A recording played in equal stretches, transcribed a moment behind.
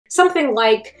something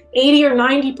like 80 or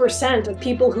 90% of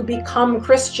people who become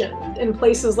Christian in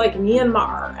places like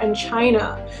Myanmar and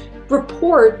China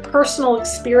report personal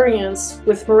experience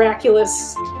with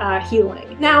miraculous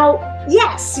healing. Now,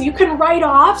 yes, you can write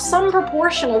off some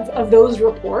proportion of those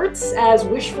reports as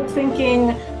wishful thinking,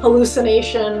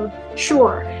 hallucination,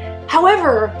 sure.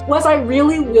 However, was I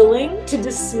really willing to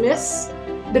dismiss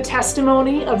the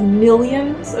testimony of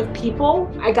millions of people?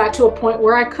 I got to a point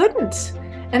where I couldn't.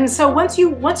 And so once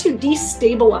you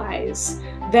destabilize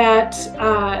that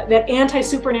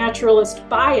anti-supernaturalist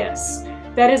bias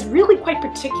that is really quite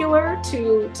particular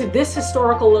to this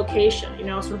historical location,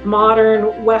 sort of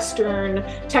modern Western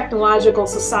technological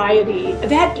society,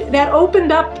 that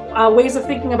opened up ways of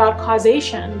thinking about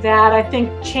causation that I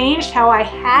think changed how I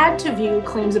had to view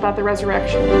claims about the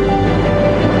resurrection.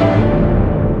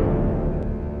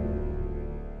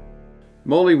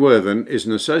 Molly Worthen is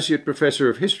an Associate Professor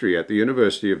of History at the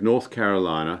University of North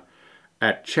Carolina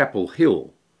at Chapel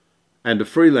Hill and a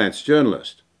freelance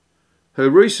journalist. Her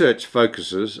research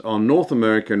focuses on North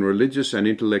American religious and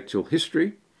intellectual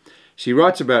history. She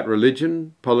writes about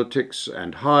religion, politics,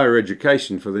 and higher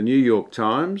education for the New York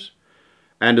Times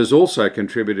and has also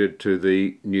contributed to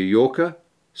the New Yorker,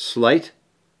 Slate,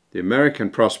 the American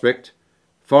Prospect,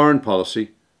 Foreign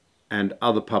Policy, and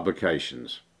other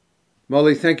publications.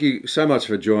 Molly, thank you so much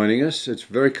for joining us. It's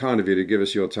very kind of you to give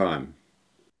us your time.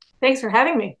 Thanks for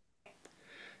having me.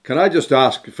 Can I just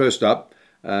ask, first up,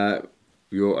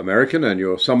 you're American and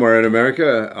you're somewhere in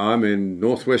America. I'm in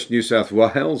northwest New South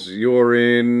Wales. You're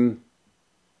in?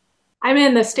 I'm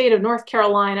in the state of North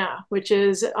Carolina, which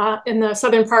is in the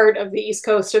southern part of the East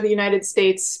Coast of the United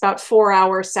States, about 4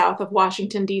 hours south of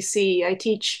Washington, D.C. I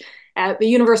teach at the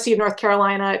University of North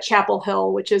Carolina at Chapel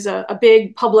Hill, which is a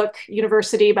big public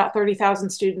university, about 30,000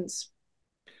 students.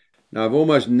 Now, I've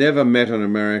almost never met an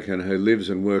American who lives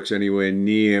and works anywhere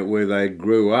near where they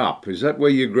grew up. Is that where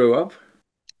you grew up?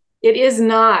 It is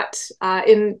not.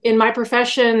 In my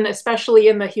profession, especially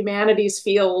in the humanities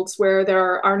fields where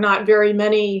there are not very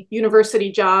many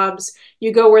university jobs,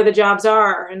 you go where the jobs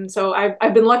are. And so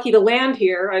I've been lucky to land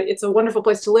here. It's a wonderful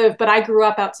place to live, but I grew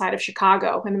up outside of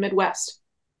Chicago in the Midwest.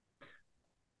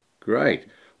 Great.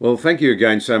 Well, thank you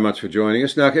again so much for joining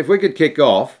us. Now, if we could kick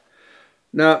off.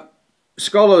 Now,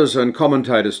 scholars and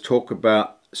commentators talk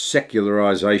about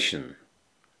secularization.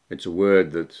 It's a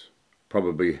word that's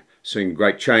probably seen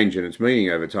great change in its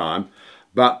meaning over time.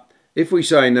 But if we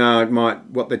say now,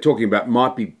 what they're talking about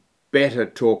might be better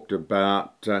talked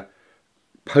about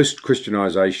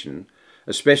post-Christianization,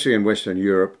 especially in Western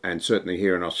Europe and certainly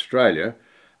here in Australia.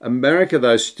 America,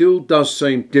 though, still does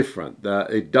seem different.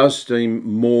 It does seem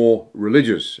more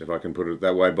religious, if I can put it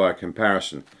that way, by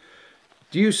comparison.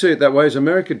 Do you see it that way? Is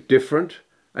America different?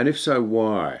 And if so,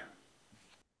 why?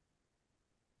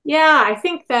 Yeah, I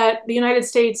think that the United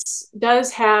States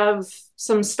does have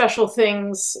some special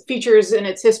features in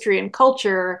its history and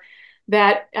culture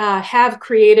that have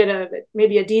created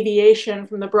maybe a deviation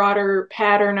from the broader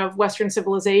pattern of Western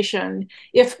civilization.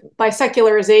 If by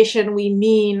secularization we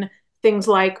mean things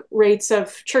like rates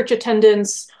of church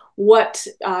attendance, what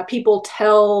people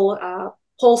tell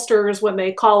pollsters when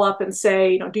they call up and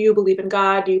say, do you believe in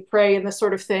God? Do you pray? And this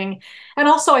sort of thing. And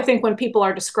also, I think when people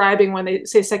are describing when they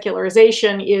say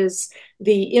secularization is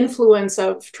the influence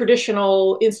of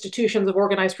traditional institutions of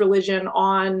organized religion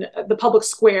on the public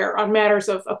square, on matters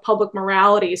of public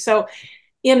morality. So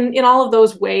in all of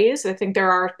those ways, I think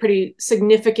there are pretty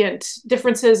significant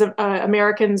differences.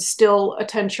 Americans still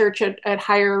attend church at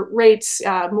higher rates.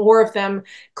 More of them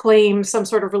claim some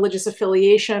sort of religious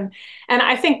affiliation. And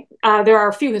I think there are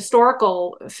a few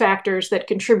historical factors that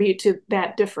contribute to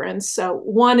that difference. So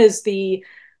one is the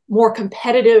more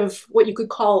competitive, what you could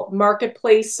call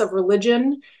marketplace of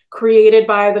religion, created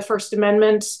by the First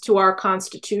Amendment to our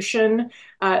Constitution,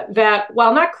 that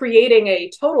while not creating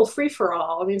a total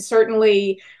free-for-all, I mean,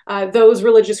 certainly those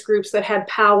religious groups that had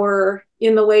power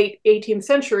in the late 18th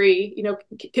century,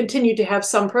 continued to have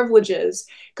some privileges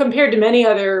compared to many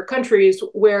other countries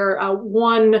where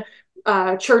one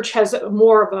church has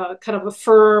more of a kind of a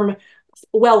firm,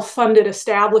 well-funded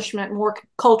establishment, more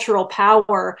cultural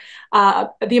power.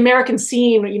 The American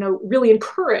scene, really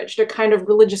encouraged a kind of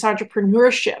religious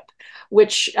entrepreneurship,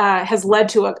 which has led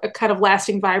to a kind of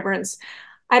lasting vibrance.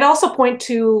 I'd also point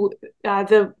to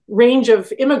the range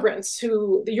of immigrants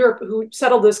who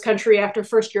settled this country after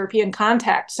first European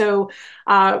contact. So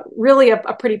really a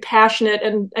pretty passionate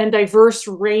and diverse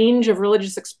range of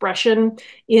religious expression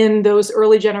in those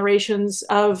early generations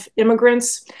of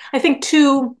immigrants. I think,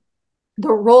 too,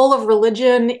 the role of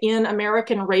religion in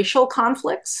American racial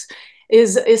conflicts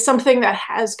is something that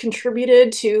has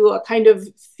contributed to a kind of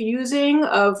fusing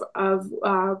of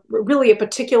really a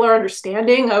particular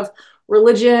understanding of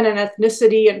religion and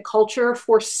ethnicity and culture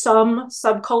for some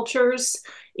subcultures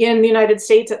in the United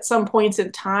States at some points in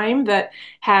time that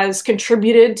has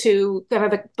contributed to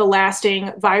kind of the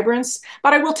lasting vibrance.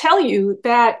 But I will tell you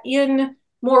that in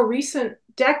more recent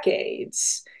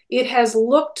decades, it has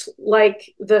looked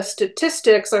like the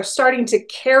statistics are starting to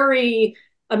carry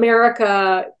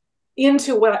America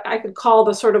into what I could call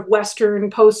the sort of Western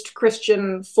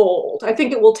post-Christian fold. I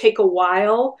think it will take a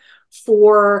while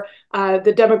for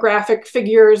the demographic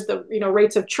figures, the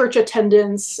rates of church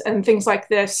attendance and things like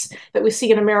this that we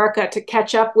see in America to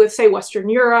catch up with, say, Western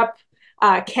Europe,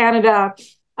 Canada.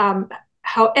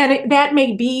 That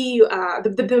may be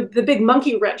the big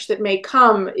monkey wrench that may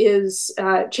come is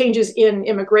changes in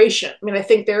immigration. I mean, I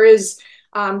think there is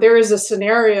a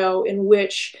scenario in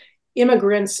which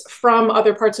immigrants from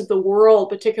other parts of the world,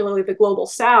 particularly the global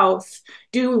South,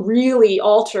 do really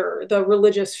alter the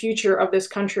religious future of this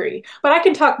country. But I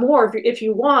can talk more if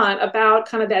you want about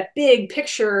kind of that big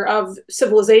picture of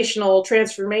civilizational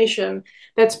transformation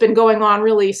that's been going on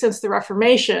really since the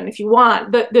Reformation, if you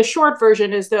want. The short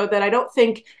version is, though, that I don't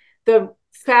think the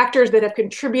factors that have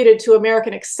contributed to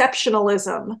American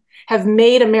exceptionalism have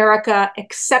made America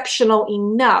exceptional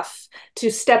enough to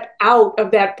step out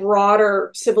of that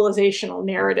broader civilizational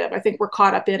narrative. I think we're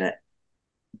caught up in it.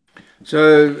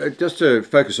 So just to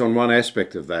focus on one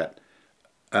aspect of that,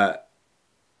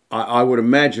 I would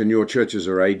imagine your churches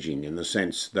are aging in the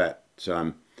sense that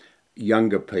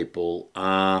younger people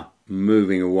are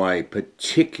moving away,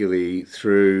 particularly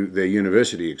through their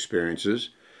university experiences,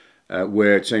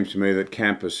 where it seems to me that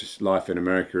campus life in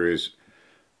America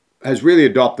has really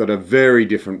adopted a very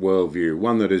different worldview,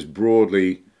 one that is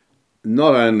broadly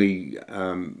not only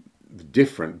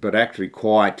different, but actually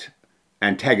quite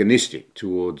antagonistic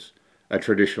towards a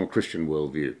traditional Christian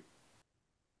worldview.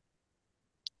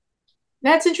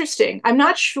 That's interesting. I'm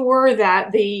not sure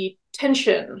that the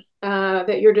tension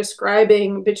that you're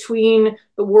describing between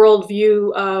the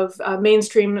worldview of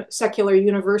mainstream secular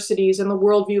universities and the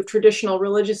worldview of traditional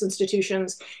religious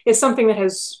institutions is something that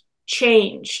has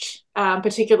changed,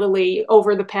 particularly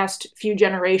over the past few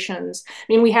generations. I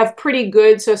mean, we have pretty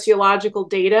good sociological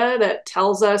data that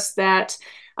tells us that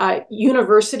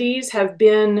universities have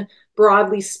been,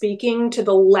 broadly speaking, to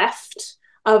the left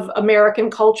of American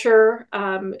culture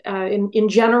in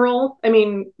general. I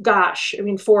mean, gosh, I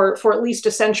mean, for at least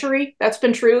a century, that's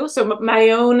been true. So my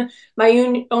own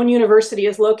university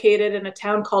is located in a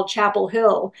town called Chapel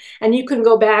Hill, and you can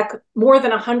go back more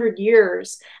than 100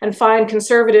 years and find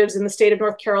conservatives in the state of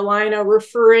North Carolina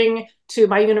referring to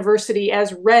my university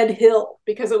as Red Hill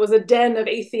because it was a den of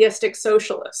atheistic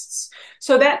socialists.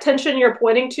 So that tension you're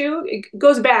pointing to, it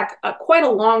goes back quite a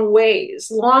long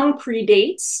ways, long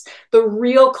predates the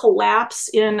real collapse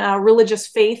in religious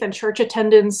faith and church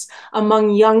attendance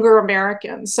among younger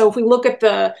Americans. So if we look at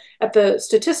the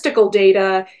statistical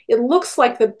data, it looks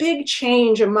like the big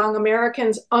change among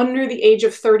Americans under the age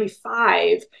of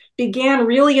 35 began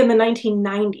really in the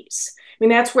 1990s. I mean,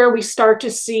 that's where we start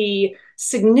to see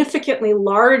significantly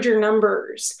larger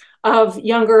numbers of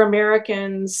younger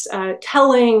Americans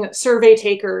telling survey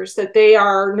takers that they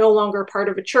are no longer part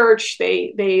of a church.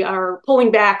 They are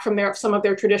pulling back from some of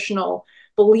their traditional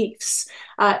beliefs.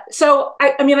 So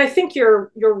I mean, I think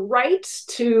you're right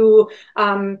to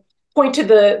point to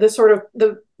the sort of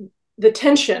the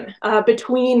tension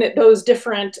between those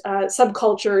different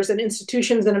subcultures and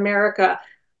institutions in America.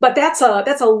 But that's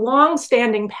a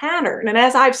long-standing pattern. And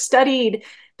as I've studied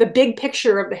the big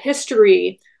picture of the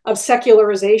history of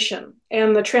secularization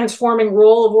and the transforming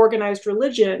role of organized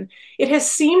religion, it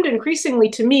has seemed increasingly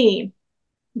to me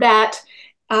that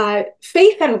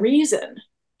faith and reason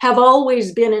have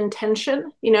always been in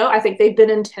tension. You know, I think they've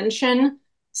been in tension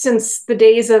since the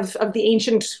days of the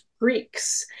ancient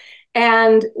Greeks.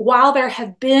 And while there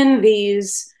have been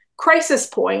these crisis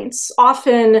points,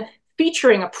 often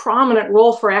featuring a prominent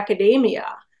role for academia,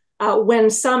 when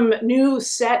some new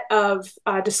set of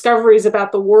discoveries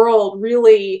about the world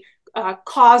really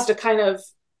caused a kind of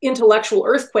intellectual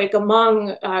earthquake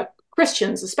among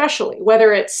Christians, especially,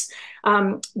 whether it's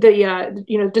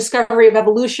the discovery of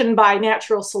evolution by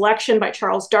natural selection by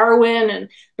Charles Darwin and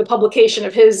the publication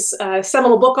of his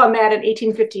seminal book on that in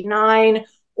 1859,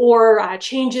 or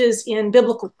changes in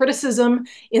biblical criticism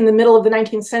in the middle of the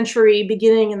 19th century,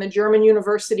 beginning in the German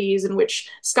universities, in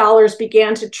which scholars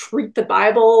began to treat the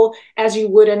Bible as you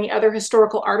would any other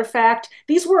historical artifact.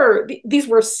 These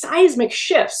were seismic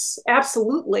shifts,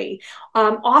 absolutely,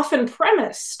 often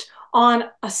premised on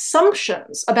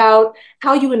assumptions about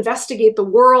how you investigate the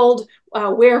world,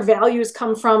 where values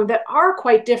come from, that are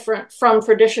quite different from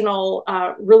traditional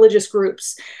religious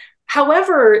groups.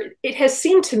 However, it has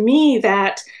seemed to me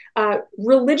that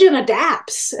religion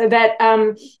adapts,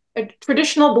 that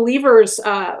traditional believers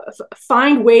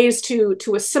find ways to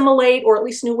assimilate, or at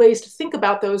least new ways to think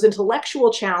about those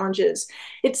intellectual challenges.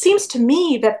 It seems to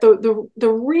me that the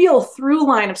real through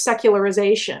line of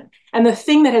secularization, and the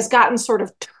thing that has gotten sort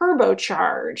of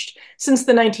turbocharged since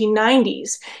the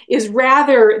 1990s, is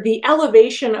rather the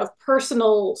elevation of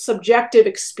personal subjective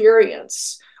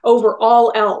experience over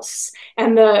all else,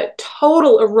 and the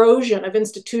total erosion of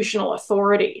institutional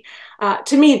authority.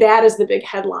 To me, that is the big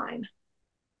headline.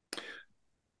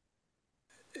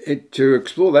 To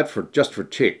explore that for just for a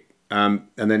tick, and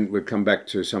then we'll come back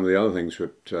to some of the other things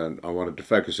that I wanted to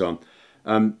focus on.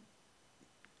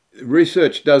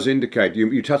 Research does indicate,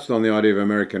 you touched on the idea of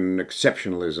American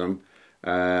exceptionalism,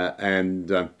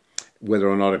 and whether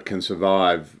or not it can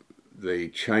survive the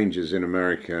changes in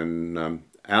American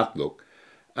outlook.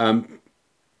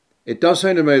 It does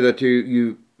seem to me that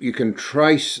you can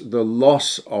trace the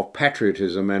loss of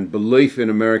patriotism and belief in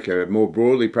America, more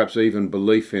broadly, perhaps even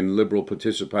belief in liberal,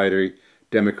 participatory,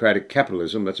 democratic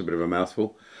capitalism, that's a bit of a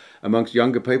mouthful, amongst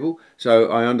younger people.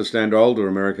 So I understand older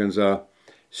Americans are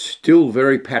still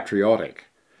very patriotic.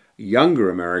 Younger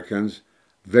Americans,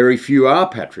 very few are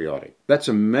patriotic. That's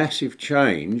a massive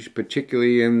change,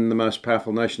 particularly in the most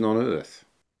powerful nation on earth.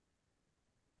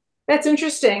 That's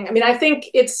interesting. I mean, I think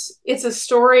it's a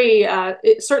story,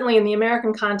 certainly in the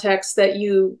American context, that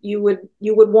you would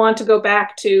want to go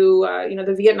back to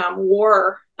the Vietnam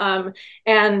War,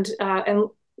 and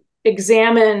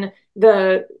examine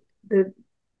the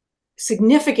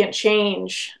significant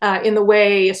change in the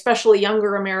way, especially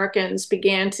younger Americans,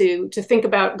 began to think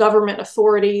about government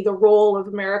authority, the role of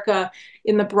America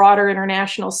in the broader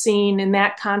international scene in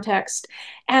that context.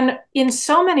 And in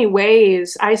so many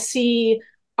ways, I see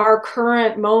our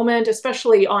current moment,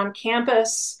 especially on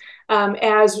campus,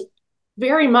 as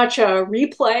very much a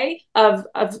replay of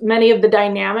many of the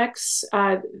dynamics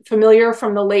familiar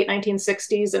from the late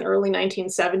 1960s and early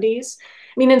 1970s.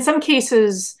 I mean, in some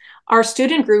cases, our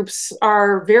student groups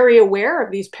are very aware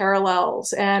of these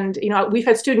parallels. And, we've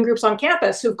had student groups on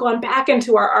campus who've gone back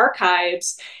into our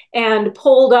archives and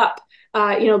pulled up,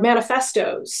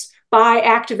 manifestos by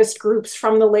activist groups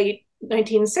from the late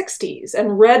 1960s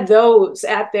and read those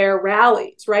at their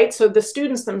rallies, right? So the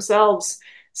students themselves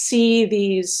see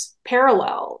these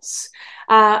parallels.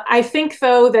 I think,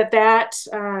 though,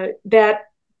 that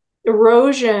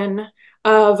erosion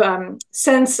of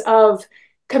sense of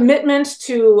commitment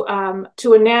to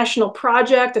a national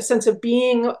project, a sense of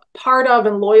being part of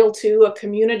and loyal to a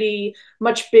community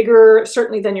much bigger,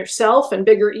 certainly, than yourself, and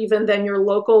bigger even than your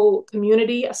local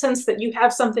community, a sense that you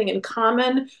have something in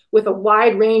common with a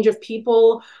wide range of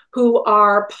people who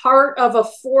are part of a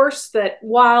force that,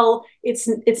 while it's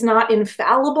not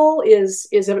infallible, is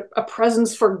a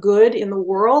presence for good in the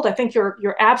world. I think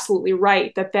you're absolutely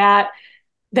right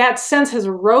that sense has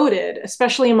eroded,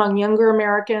 especially among younger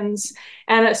Americans,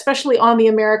 and especially on the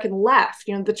American left.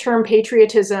 The term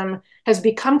patriotism has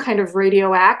become kind of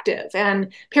radioactive.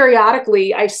 And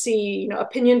periodically, I see,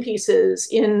 opinion pieces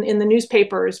in the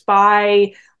newspapers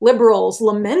by liberals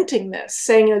lamenting this,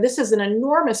 saying, this is an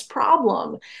enormous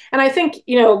problem. And I think,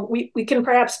 we can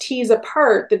perhaps tease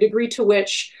apart the degree to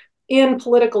which, in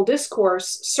political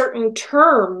discourse, certain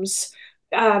terms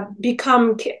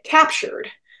become captured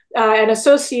and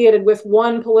associated with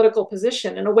one political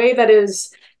position in a way that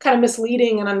is kind of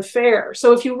misleading and unfair.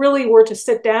 So if you really were to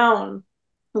sit down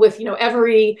with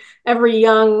every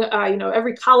young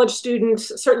every college student,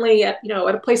 certainly at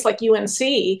a place like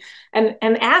UNC,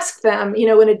 and ask them in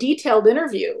a detailed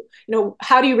interview,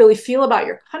 how do you really feel about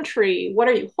your country? What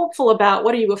are you hopeful about?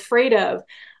 What are you afraid of?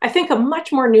 I think a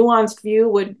much more nuanced view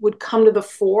would come to the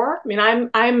fore. I mean,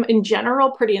 I'm in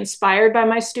general pretty inspired by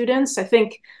my students. I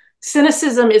think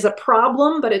cynicism is a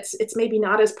problem, but it's maybe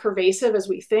not as pervasive as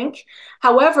we think.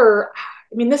 However,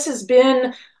 I mean, this has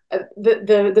been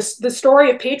the story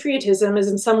of patriotism is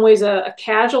in some ways a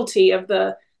casualty of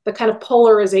the kind of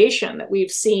polarization that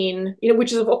we've seen,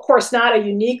 which is of course not a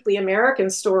uniquely American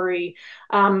story,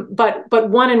 but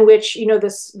one in which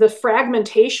the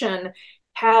fragmentation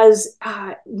has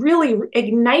really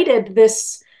ignited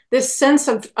this sense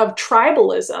of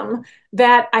tribalism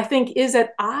that I think is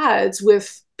at odds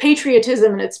with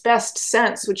patriotism in its best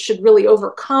sense, which should really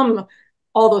overcome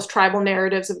all those tribal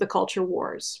narratives of the culture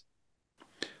wars.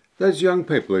 Those young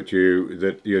people that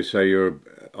you say you're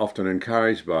often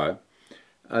encouraged by,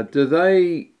 do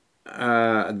they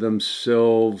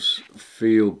themselves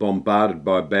feel bombarded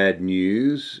by bad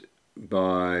news,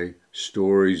 by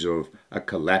stories of a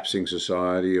collapsing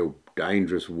society, a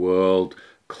dangerous world,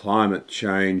 climate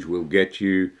change will get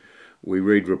you. We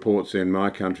read reports in my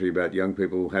country about young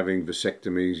people having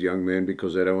vasectomies, young men,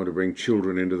 because they don't want to bring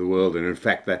children into the world. And in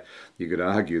fact, that you could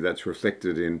argue that's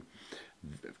reflected in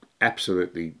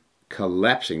absolutely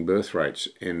collapsing birth rates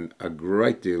in a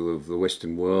great deal of the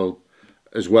Western world,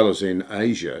 as well as in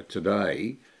Asia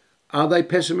today. Are they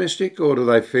pessimistic, or do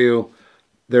they feel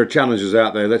there are challenges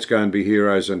out there, let's go and be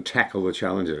heroes and tackle the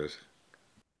challenges?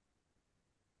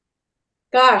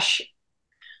 Gosh,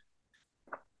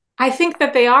 I think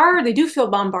that they do feel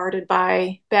bombarded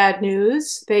by bad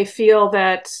news. They feel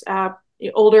that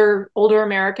older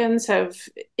Americans have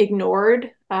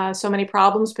ignored so many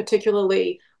problems,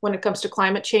 particularly when it comes to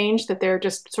climate change, that they're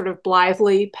just sort of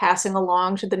blithely passing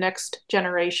along to the next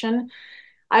generation.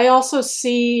 I also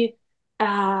see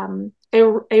a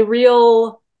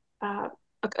real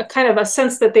a kind of a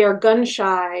sense that they are gun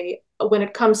shy when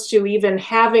it comes to even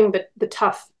having the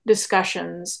tough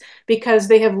discussions because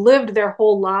they have lived their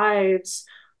whole lives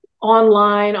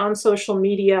online on social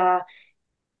media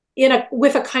in a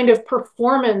with a kind of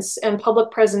performance and public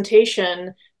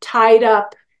presentation tied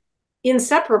up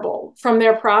inseparable from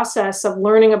their process of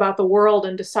learning about the world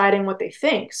and deciding what they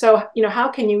think. So, how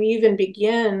can you even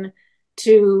begin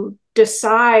to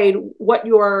decide what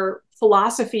your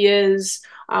philosophy is,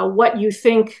 what you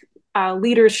think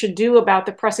leaders should do about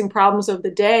the pressing problems of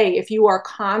the day if you are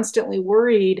constantly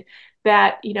worried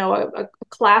that, a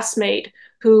classmate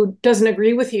who doesn't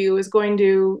agree with you is going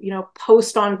to,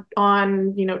 post on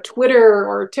Twitter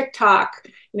or TikTok,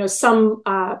 some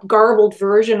garbled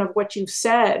version of what you've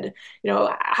said.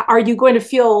 Are you going to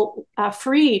feel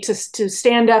free to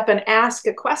stand up and ask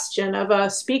a question of a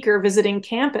speaker visiting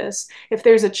campus if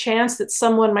there's a chance that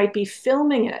someone might be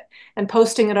filming it and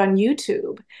posting it on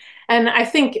YouTube? And I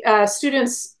think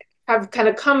students have kind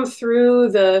of come through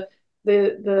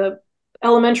the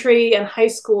elementary and high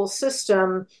school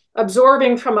system,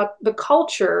 absorbing from the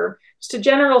culture just a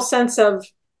general sense of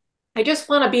I just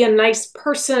want to be a nice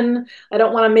person. I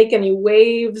don't want to make any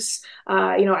waves.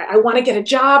 I want to get a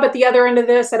job at the other end of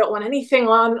this. I don't want anything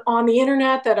on the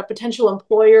internet that a potential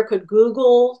employer could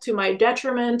Google to my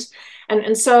detriment.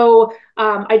 And so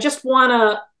I just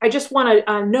want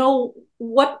to know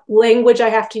what language I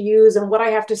have to use and what I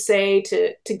have to say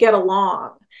to get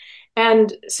along.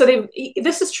 And so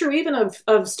this is true even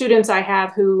of students I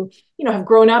have who, have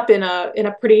grown up in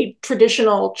a pretty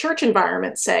traditional church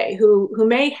environment, say, who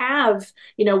may have,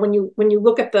 when you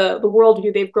look at the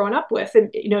worldview they've grown up with,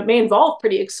 and it may involve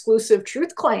pretty exclusive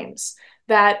truth claims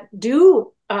that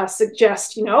do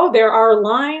suggest, there are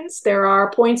lines, there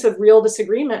are points of real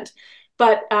disagreement.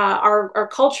 But our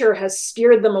culture has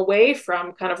steered them away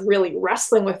from kind of really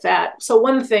wrestling with that. So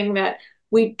one thing that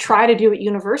we try to do at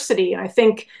university, and I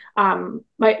think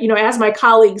as my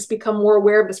colleagues become more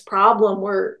aware of this problem,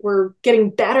 we're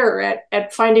getting better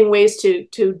at finding ways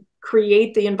to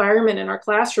create the environment in our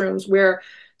classrooms where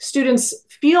students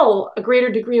feel a greater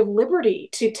degree of liberty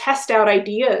to test out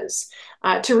ideas,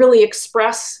 to really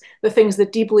express the things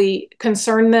that deeply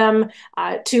concern them,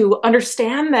 to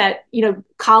understand that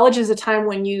college is a time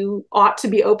when you ought to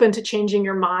be open to changing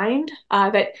your mind,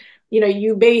 that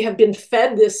you may have been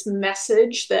fed this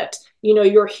message that,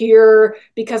 you're here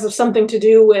because of something to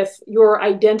do with your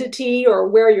identity or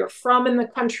where you're from in the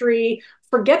country.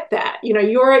 Forget that.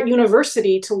 You're at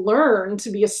university to learn, to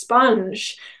be a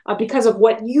sponge, because of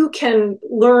what you can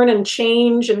learn and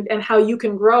change and how you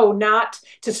can grow, not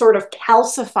to sort of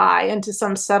calcify into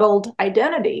some settled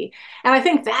identity. And I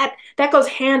think that goes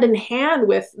hand in hand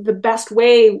with the best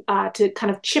way to kind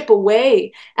of chip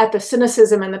away at the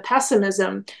cynicism and the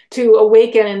pessimism, to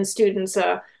awaken in students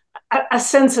a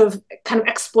sense of kind of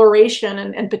exploration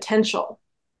and potential.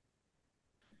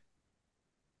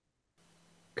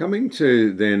 Coming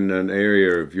to then an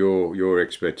area of your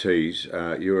expertise,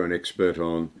 you're an expert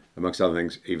on, amongst other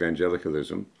things,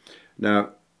 evangelicalism.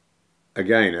 Now,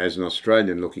 again, as an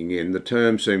Australian looking in, the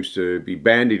term seems to be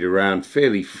bandied around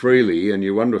fairly freely, and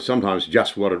you wonder sometimes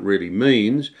just what it really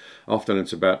means. Often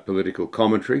it's about political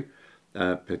commentary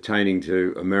pertaining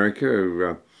to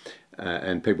America,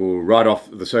 and people will write off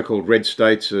the so-called red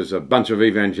states as a bunch of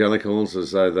evangelicals,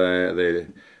 as though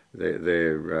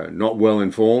they're not well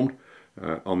informed.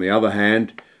 On the other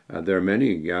hand, there are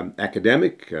many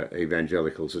academic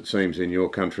evangelicals, it seems, in your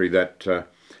country that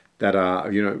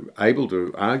are, able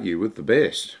to argue with the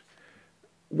best.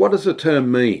 What does the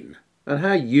term mean, and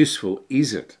how useful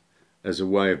is it as a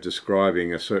way of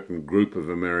describing a certain group of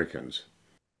Americans?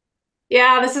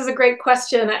 Yeah, this is a great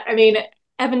question. I mean,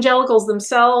 evangelicals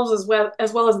themselves, as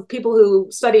well as people who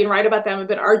study and write about them, have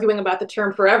been arguing about the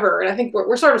term forever, and I think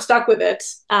we're sort of stuck with it.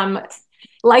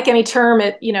 Like any term,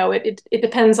 it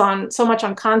depends on so much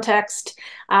on context.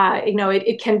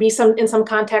 It can be in some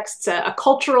contexts a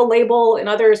cultural label, in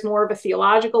others more of a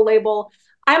theological label.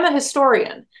 I'm a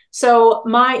historian, so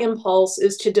my impulse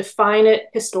is to define it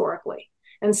historically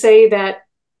and say that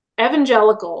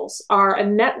evangelicals are a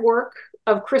network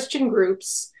of Christian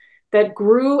groups that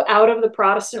grew out of the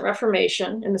Protestant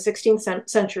Reformation in the 16th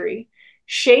century,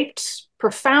 shaped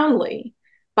profoundly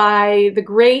by the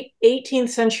great 18th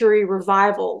century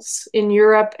revivals in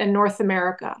Europe and North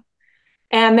America.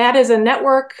 And that is a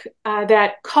network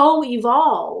that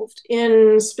co-evolved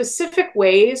in specific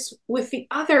ways with the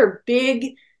other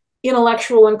big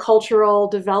intellectual and cultural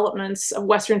developments of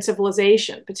Western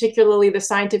civilization, particularly the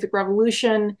scientific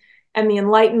revolution and the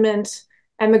Enlightenment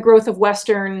and the growth of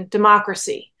Western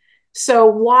democracy. So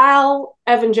while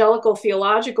evangelical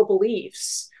theological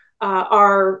beliefs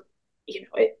are,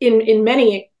 in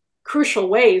many crucial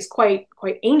ways quite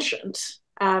ancient,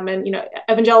 and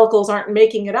evangelicals aren't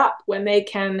making it up when they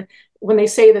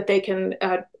say that they can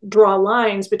draw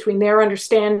lines between their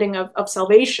understanding of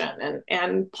salvation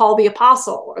and Paul the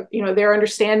Apostle, their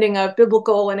understanding of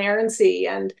biblical inerrancy,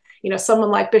 and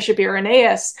someone like Bishop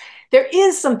Irenaeus. There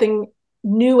is something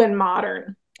new and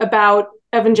modern about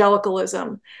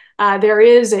evangelicalism. There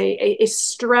is a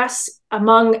stress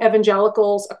among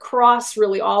evangelicals across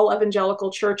really all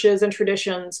evangelical churches and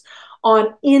traditions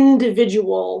on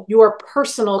your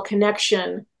personal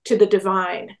connection to the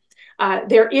divine.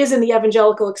 There is in the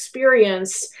evangelical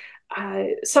experience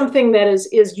something that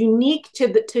is unique to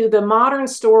the modern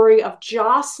story of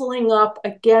jostling up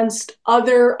against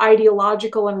other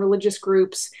ideological and religious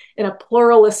groups in a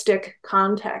pluralistic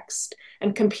context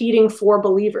and competing for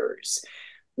believers.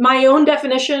 My own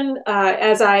definition,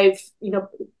 as I've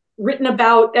written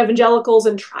about evangelicals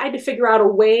and tried to figure out a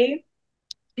way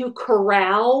to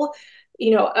corral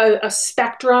a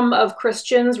spectrum of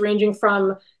Christians ranging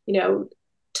from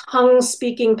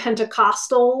tongue-speaking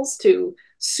Pentecostals to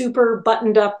super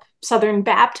buttoned-up Southern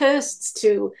Baptists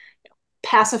to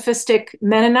pacifistic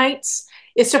Mennonites,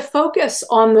 is to focus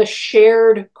on the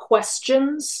shared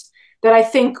questions that I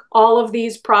think all of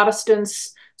these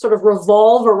Protestants sort of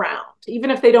revolve around,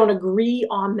 even if they don't agree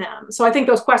on them. So I think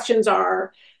those questions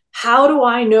are, how do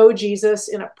I know Jesus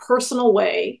in a personal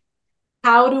way?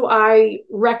 How do I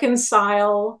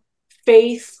reconcile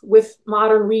faith with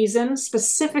modern reason,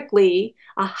 specifically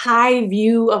a high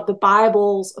view of the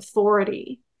Bible's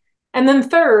authority? And then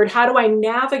third, how do I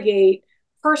navigate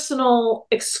personal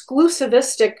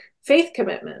exclusivistic faith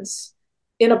commitments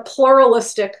in a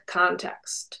pluralistic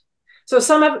context? So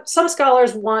some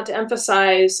scholars want to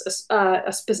emphasize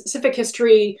a specific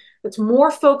history that's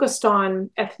more focused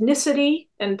on ethnicity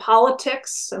and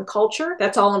politics and culture.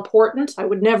 That's all important. I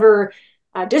would never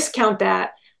discount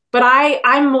that. But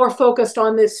I'm more focused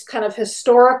on this kind of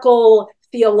historical,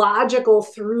 theological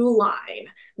through line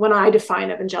when I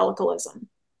define evangelicalism.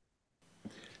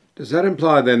 Does that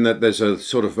imply then that there's a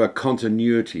sort of a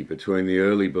continuity between the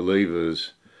early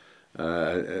believers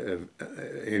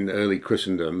in early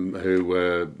Christendom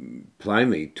who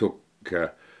plainly took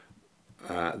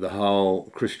the whole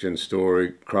Christian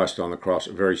story, Christ on the cross,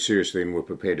 very seriously and were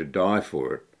prepared to die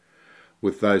for it,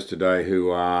 with those today who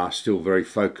are still very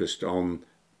focused on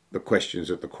the questions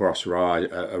that the cross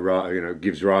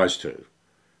gives rise to?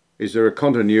 Is there a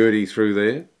continuity through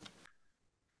there?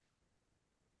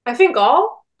 I think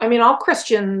all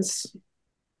Christians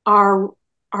are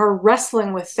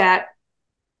wrestling with that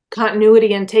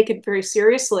continuity and take it very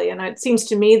seriously. And it seems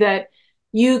to me that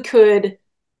you could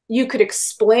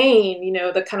explain,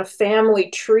 the kind of family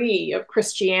tree of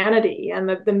Christianity and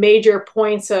the major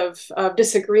points of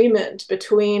disagreement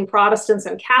between Protestants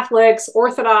and Catholics,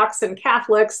 Orthodox and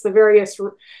Catholics, the various,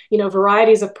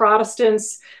 varieties of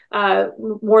Protestants,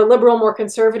 more liberal, more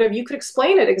conservative. You could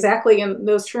explain it exactly in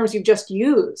those terms you've just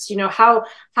used. How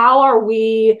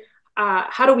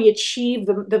do we achieve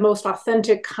the most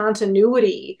authentic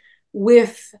continuity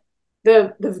with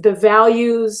the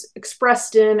values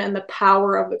expressed in and the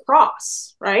power of the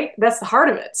cross, right? That's the heart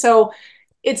of it. So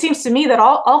it seems to me that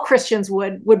all Christians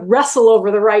would wrestle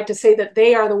over the right to say that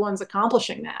they are the ones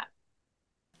accomplishing that.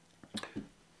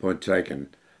 Point taken.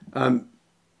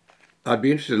 I'd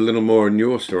be interested a little more in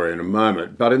your story in a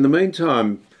moment, but in the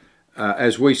meantime,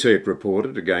 as we see it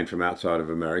reported, again from outside of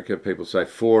America, people say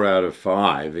 4 out of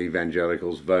 5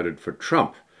 evangelicals voted for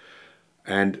Trump.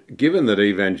 And given that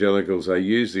evangelicals are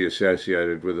usually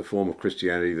associated with a form of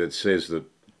Christianity that says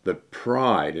that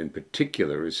pride in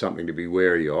particular is something to be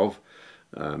wary of,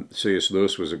 C.S.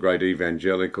 Lewis was a great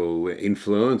evangelical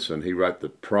influence, and he wrote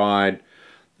that pride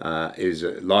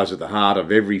lies at the heart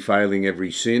of every failing,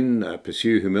 every sin.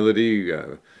 Pursue humility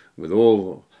with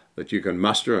all that you can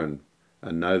muster,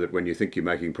 and know that when you think you're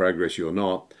making progress, you're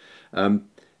not.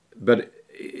 But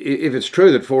if it's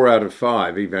true that 4 out of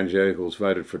 5 evangelicals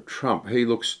voted for Trump, he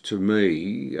looks to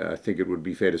me, I think it would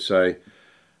be fair to say,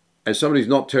 as somebody who's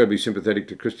not terribly sympathetic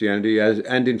to Christianity,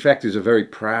 and in fact is a very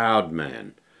proud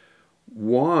man.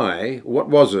 What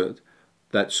was it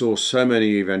that saw so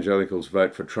many evangelicals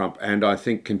vote for Trump, and I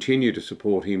think continue to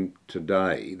support him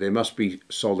today? There must be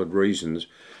solid reasons,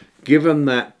 given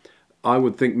that I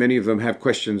would think many of them have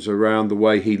questions around the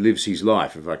way he lives his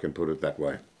life, if I can put it that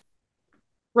way.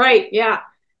 Right, yeah.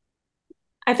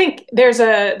 I think there's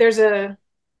a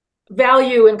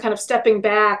value in kind of stepping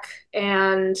back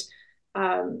and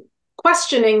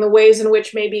questioning the ways in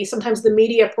which maybe sometimes the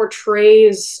media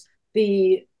portrays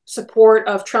the support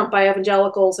of Trump by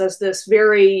evangelicals as this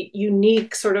very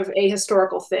unique sort of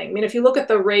ahistorical thing. I mean, if you look at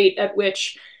the rate at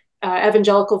which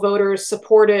evangelical voters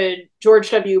supported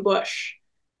George W. Bush,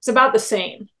 it's about the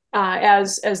same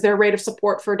as their rate of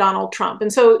support for Donald Trump.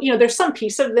 And so, there's some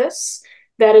piece of this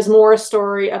that is more a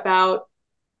story about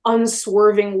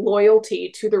unswerving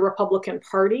loyalty to the Republican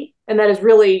Party, and that is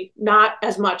really not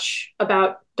as much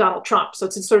about Donald Trump. So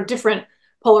it's a sort of different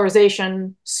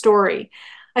polarization story.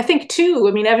 I think too,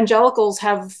 I mean, evangelicals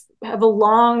have a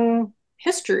long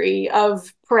history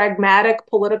of pragmatic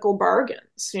political bargains,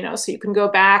 so you can go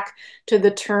back to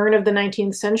the turn of the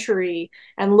 19th century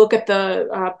and look at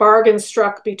the bargains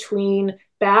struck between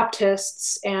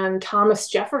Baptists and Thomas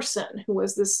Jefferson, who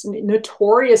was this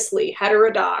notoriously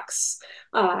heterodox,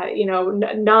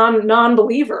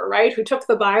 non-believer, right? Who took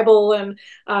the Bible and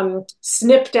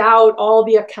snipped out all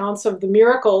the accounts of the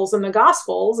miracles in the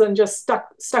Gospels and just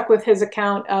stuck with his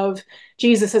account of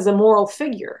Jesus as a moral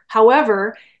figure.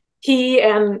 However, he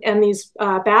and these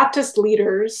Baptist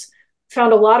leaders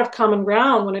found a lot of common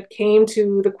ground when it came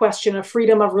to the question of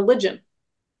freedom of religion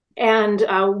and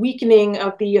weakening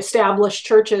of the established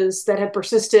churches that had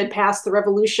persisted past the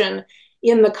Revolution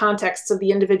in the contexts of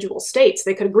the individual states.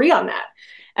 They could agree on that.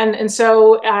 And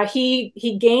so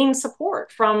he gained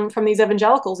support from these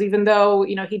evangelicals, even though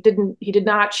he did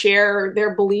not share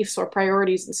their beliefs or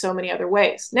priorities in so many other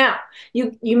ways. Now,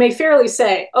 you may fairly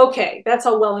say, okay, that's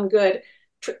all well and good.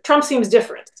 Trump seems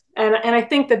different. And I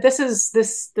think that this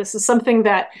is something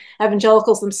that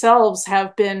evangelicals themselves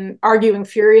have been arguing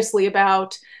furiously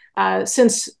about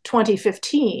since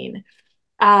 2015.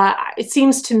 It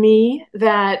seems to me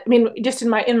that, just in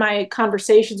my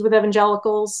conversations with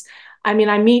evangelicals, I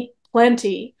meet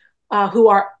plenty who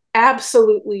are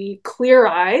absolutely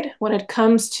clear-eyed when it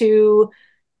comes to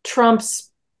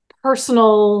Trump's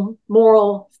personal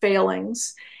moral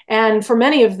failings. And for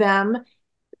many of them,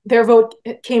 their vote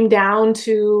came down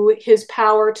to his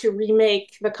power to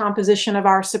remake the composition of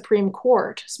our Supreme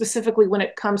Court, specifically when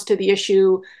it comes to the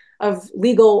issue of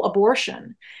legal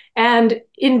abortion. And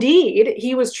indeed,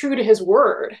 he was true to his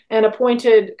word and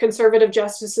appointed conservative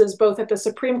justices both at the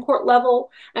Supreme Court level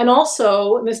and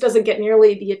also, and this doesn't get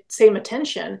nearly the same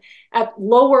attention, at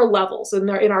lower levels in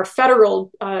our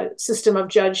federal system of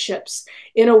judgeships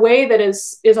in a way that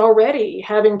is already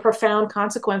having profound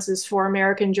consequences for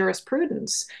American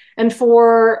jurisprudence. And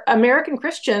for American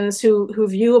Christians who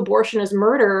view abortion as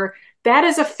murder, that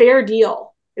is a fair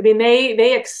deal.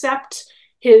 They accept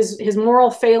his moral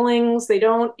failings. They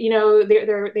don't,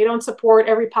 they don't support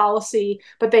every policy,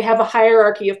 but they have a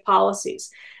hierarchy of policies.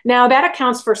 Now that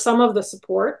accounts for some of the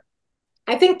support.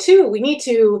 I think too, we need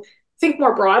to think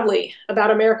more broadly about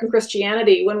American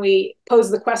Christianity when we pose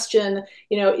the question,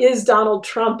 is Donald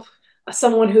Trump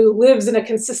someone who lives in a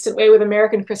consistent way with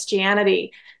American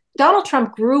Christianity? Donald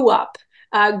Trump grew up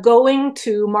going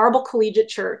to Marble Collegiate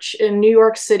Church in New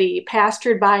York City,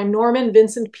 pastored by Norman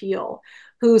Vincent Peale,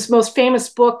 whose most famous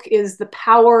book is The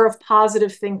Power of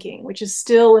Positive Thinking, which is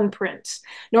still in print.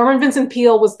 Norman Vincent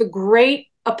Peale was the great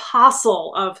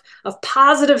apostle of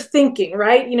positive thinking,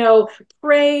 right?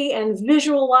 Pray and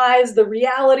visualize the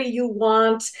reality you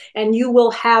want and you will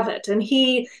have it. And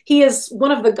he is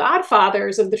one of the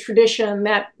godfathers of the tradition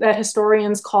that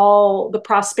historians call the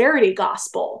prosperity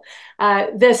gospel.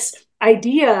 This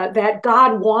idea that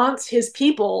God wants his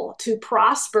people to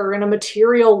prosper in a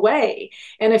material way.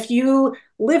 And if you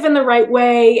live in the right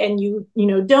way and you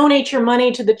donate your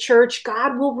money to the church,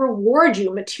 God will reward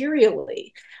you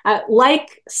materially.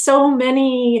 Like so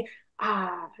many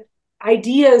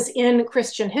ideas in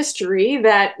Christian history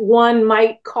that one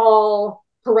might call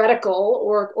heretical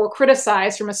or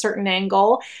criticized from a certain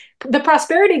angle. The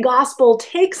prosperity gospel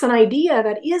takes an idea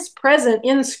that is present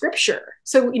in scripture.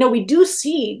 So, we do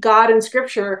see God in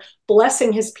scripture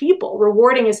blessing his people,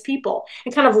 rewarding his people,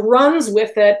 and kind of runs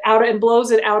with it out and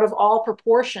blows it out of all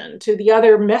proportion to the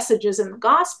other messages in the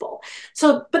gospel.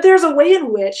 So, but there's a way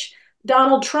in which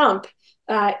Donald Trump,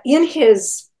 in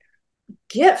his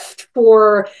gift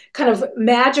for kind of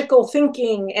magical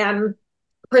thinking and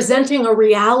presenting a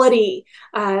reality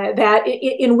that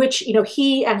in which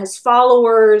he and his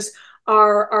followers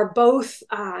are both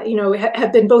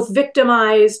have been both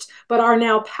victimized but are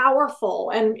now powerful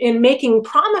and in making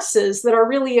promises that are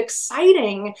really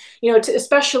exciting,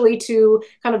 especially to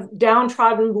kind of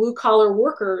downtrodden blue collar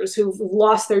workers who've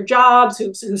lost their jobs,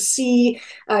 who see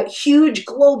huge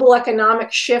global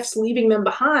economic shifts leaving them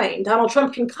behind. Donald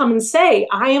Trump can come and say,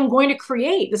 I am going to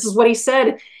create, this is what he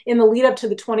said in the lead up to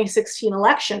the 2016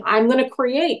 election, I'm going to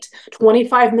create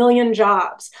 25 million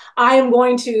jobs. I am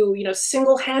going to,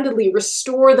 single-handedly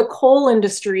restore the coal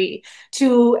industry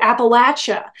to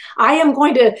Appalachia. I am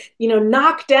going to,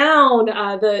 knock down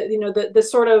the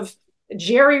sort of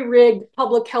jerry-rigged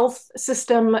public health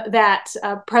system that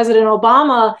President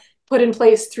Obama put in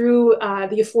place through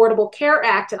the Affordable Care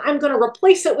Act, and I'm going to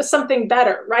replace it with something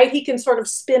better, right? He can sort of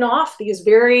spin off these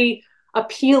very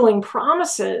appealing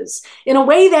promises in a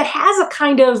way that has a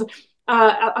kind of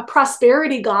a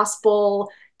prosperity gospel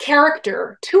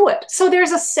character to it. So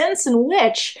there's a sense in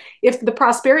which, if the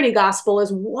prosperity gospel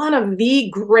is one of the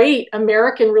great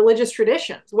American religious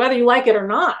traditions, whether you like it or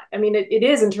not, I mean, it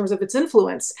is in terms of its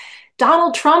influence,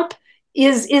 Donald Trump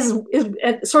is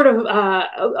sort of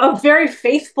a very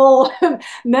faithful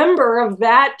member of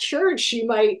that church,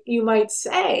 you might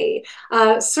say.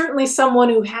 Certainly, someone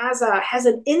who has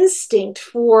an instinct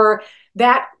for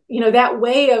that, that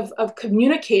way of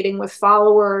communicating with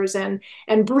followers and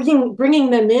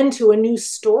bringing them into a new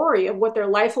story of what their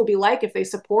life will be like if they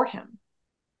support him.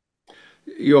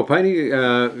 You're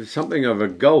painting something of a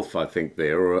gulf, I think,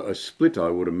 there, or a split, I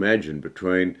would imagine,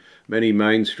 between many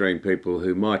mainstream people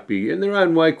who might be, in their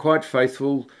own way, quite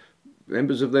faithful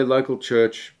members of their local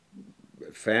church,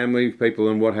 family people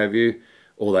and what have you,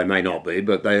 or they may not be,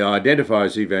 but they identify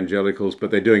as evangelicals,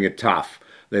 but they're doing it tough.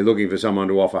 They're looking for someone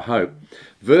to offer hope,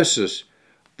 versus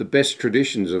the best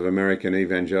traditions of American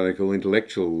evangelical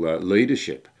intellectual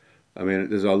leadership. I mean,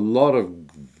 there's a lot of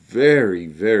very,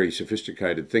 very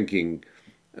sophisticated thinking.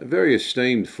 A very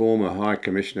esteemed former High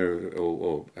Commissioner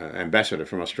or Ambassador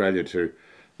from Australia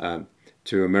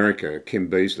to America, Kim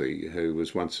Beazley, who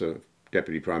was once a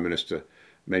Deputy Prime Minister,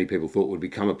 many people thought would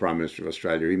become a Prime Minister of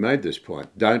Australia. He made this point: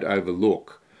 don't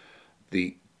overlook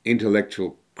the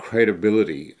intellectual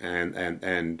credibility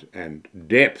and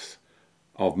depth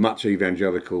of much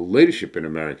evangelical leadership in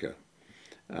America.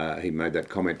 He made that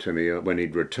comment to me when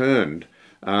he'd returned.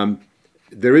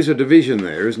 There is a division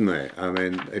there, isn't there? I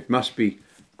mean, it must be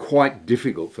quite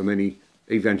difficult for many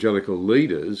evangelical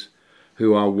leaders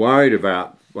who are worried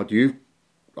about what you,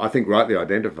 I think, rightly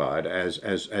identified as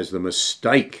the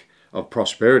mistake of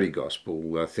prosperity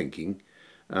gospel thinking,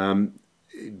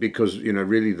 because,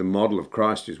 really the model of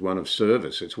Christ is one of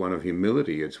service. It's one of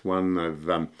humility. It's one of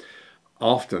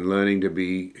often learning to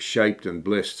be shaped and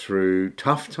blessed through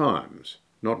tough times,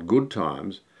 not good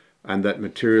times, and that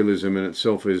materialism in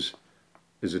itself is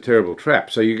a terrible trap.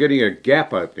 So you're getting a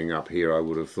gap opening up here, I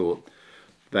would have thought,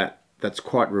 that's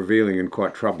quite revealing and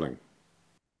quite troubling.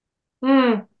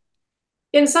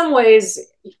 In some ways,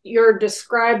 you're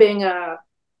describing a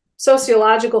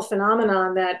sociological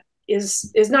phenomenon that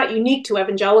is not unique to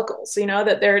evangelicals.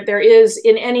 That there is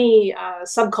in any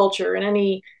subculture, in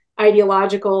any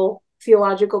ideological,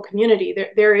 theological community,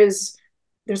 there's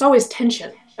always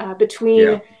tension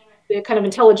between the kind of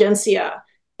intelligentsia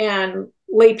and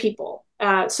lay people.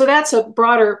 So that's a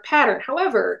broader pattern.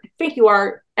 However, I think you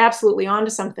are absolutely onto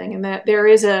something, in that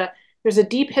there's a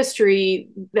deep history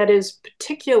that is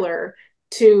particular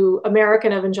to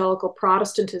American evangelical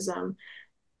Protestantism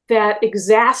that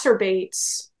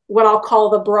exacerbates what I'll call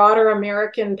the broader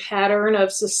American pattern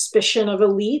of suspicion of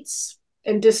elites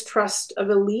and distrust of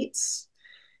elites.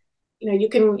 You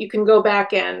can go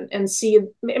back and see,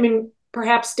 I mean,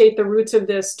 perhaps date the roots of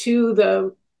this to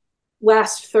the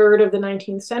last third of the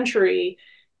 19th century,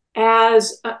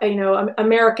 as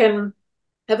American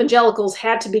evangelicals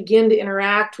had to begin to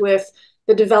interact with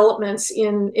the developments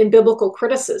in biblical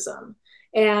criticism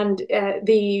and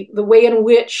the way in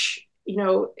which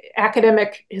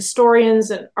academic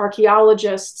historians and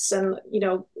archaeologists and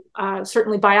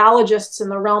certainly biologists in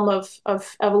the realm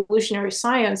of evolutionary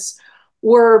science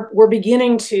were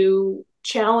beginning to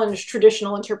challenge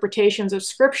traditional interpretations of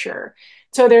scripture.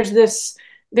 So there's this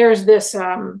there's this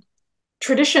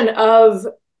tradition of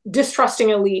distrusting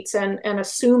elites and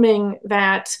assuming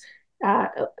that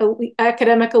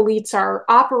academic elites are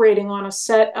operating on a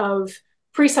set of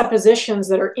presuppositions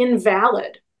that are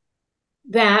invalid,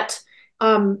 that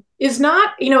is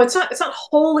not, it's not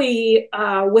wholly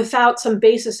without some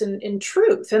basis in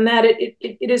truth, and that it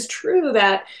is true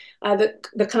that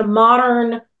the kind of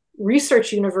modern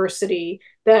research university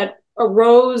that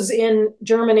arose in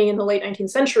Germany in the late 19th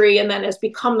century and then has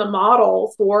become the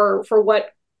model for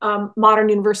what modern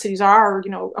universities are,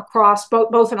 across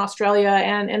both in Australia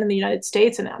and in the United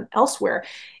States and elsewhere.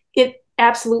 It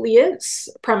absolutely is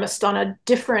premised on a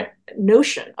different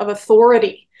notion of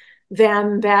authority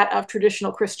than that of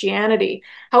traditional Christianity.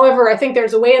 However, I think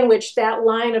there's a way in which that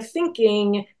line of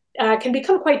thinking can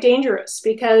become quite dangerous,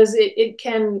 because it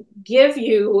can give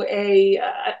you a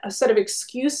set of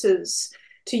excuses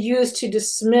to use to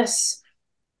dismiss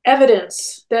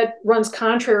evidence that runs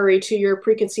contrary to your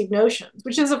preconceived notions,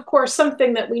 which is, of course,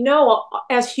 something that we know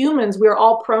as humans, we're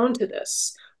all prone to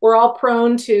this. We're all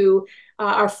prone to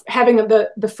having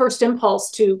the first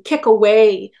impulse to kick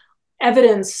away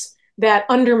evidence that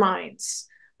undermines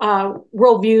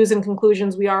worldviews and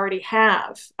conclusions we already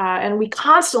have. And we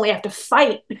constantly have to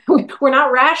fight. We're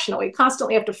not rational. We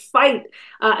constantly have to fight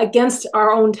against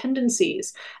our own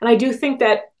tendencies. And I do think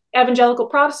that evangelical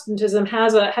Protestantism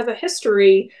has a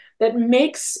history that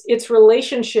makes its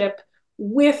relationship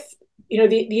with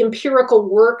the empirical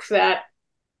work that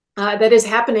is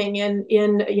happening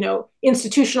in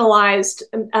institutionalized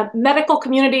medical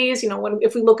communities.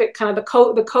 If we look at kind of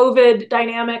the COVID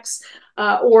dynamics,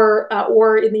 or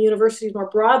in the universities more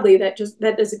broadly, that just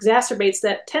exacerbates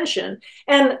that tension.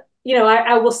 And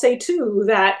I will say too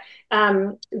that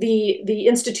the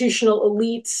institutional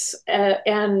elites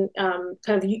and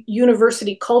kind of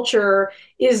university culture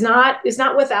is not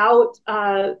without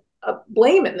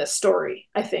blame in this story,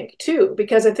 I think, too,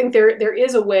 because I think there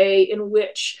is a way in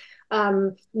which,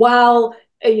 while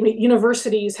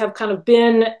universities have kind of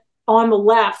been on the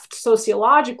left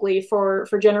sociologically for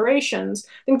generations,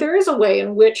 I think there is a way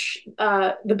in which in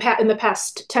the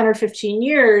past 10 or 15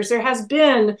 years, there has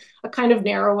been a kind of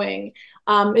narrowing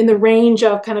in the range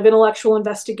of kind of intellectual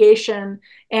investigation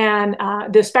and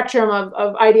the spectrum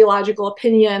of ideological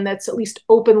opinion that's at least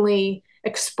openly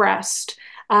expressed.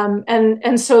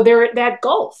 And so that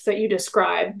gulf that you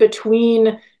described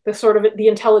between the sort of the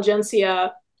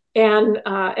intelligentsia and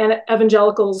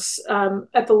evangelicals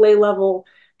at the lay level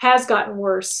has gotten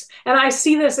worse. And I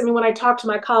see this, when I talk to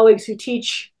my colleagues who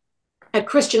teach at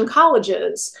Christian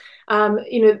colleges,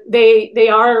 they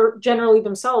are generally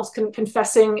themselves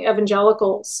confessing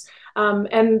evangelicals.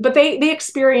 But they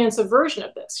experience a version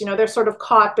of this. They're sort of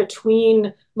caught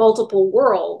between multiple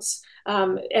worlds.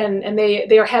 And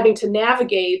they are having to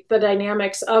navigate the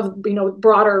dynamics of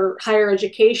broader higher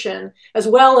education, as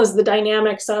well as the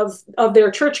dynamics of their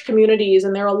church communities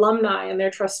and their alumni and their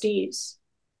trustees.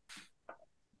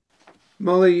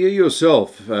 Molly, you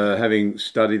yourself, having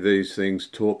studied these things,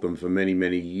 taught them for many,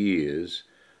 many years,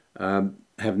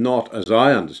 have not, as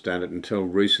I understand it, until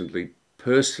recently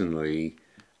personally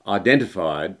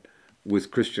identified with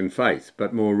Christian faith,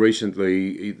 but more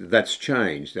recently that's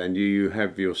changed, and you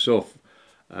have yourself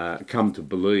come to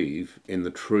believe in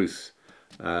the truth,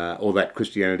 or that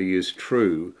Christianity is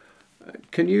true.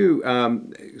 Can you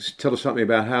tell us something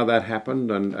about how that happened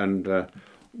and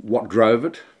what drove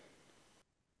it?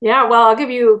 Yeah, well, I'll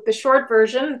give you the short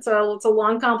version. It's a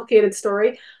long, complicated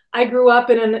story. I grew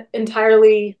up in an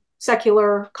entirely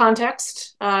secular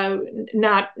context,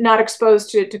 not exposed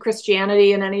to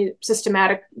Christianity in any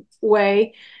systematic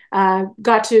way.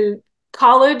 Got to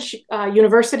college,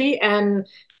 university, and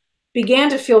began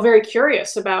to feel very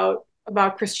curious about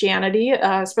Christianity,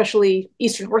 especially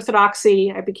Eastern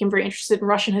Orthodoxy. I became very interested in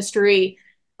Russian history.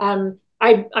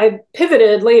 I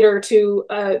pivoted later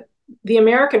to the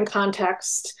American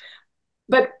context,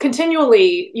 but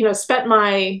continually, spent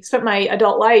my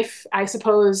adult life, I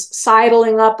suppose,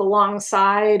 sidling up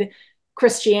alongside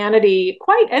Christianity,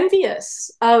 quite envious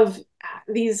of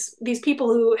these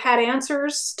people who had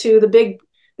answers to the big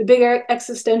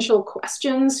existential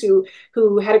questions,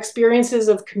 who had experiences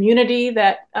of community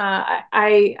that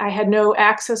I had no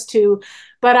access to,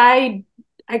 but I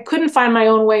couldn't find my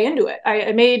own way into it.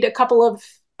 I made a couple of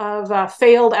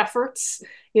failed efforts,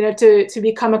 to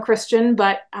become a Christian,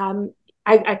 but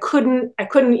I couldn't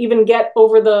even get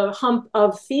over the hump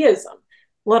of theism,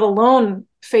 let alone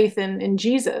faith in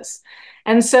Jesus.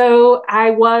 And so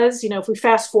I was, if we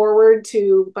fast forward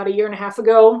to about a year and a half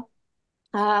ago,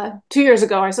 2 years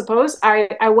ago, I suppose,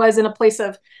 I was in a place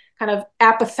of kind of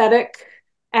apathetic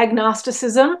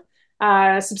agnosticism.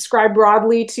 subscribe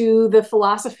broadly to the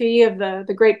philosophy of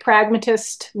the great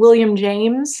pragmatist William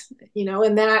James,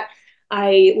 and that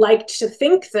I liked to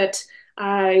think that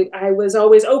I was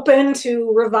always open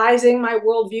to revising my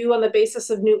worldview on the basis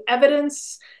of new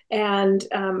evidence and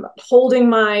holding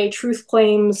my truth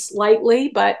claims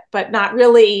lightly, but not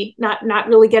really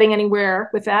getting anywhere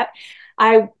with that.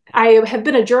 I have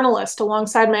been a journalist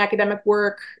alongside my academic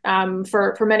work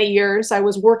for many years. I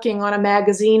was working on a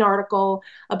magazine article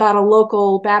about a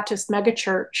local Baptist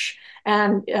megachurch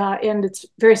and its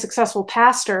very successful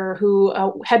pastor who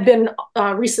had been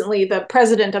recently the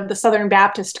president of the Southern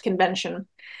Baptist Convention.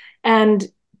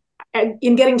 And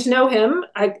in getting to know him,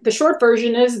 the short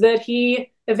version is that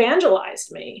he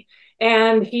evangelized me.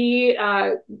 And he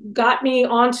got me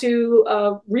onto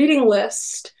a reading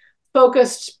list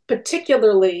focused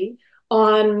particularly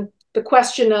on the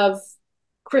question of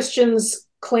Christians'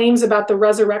 claims about the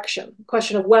resurrection, the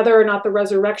question of whether or not the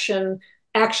resurrection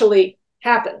actually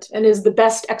happened and is the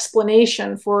best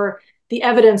explanation for the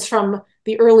evidence from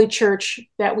the early church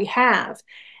that we have.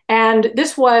 And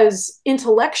this was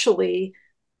intellectually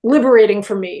liberating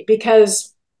for me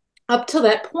because up to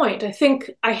that point, I think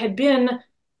I had been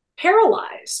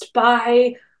paralyzed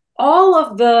by all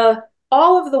of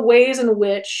the ways in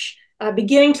which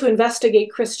beginning to investigate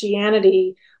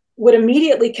Christianity would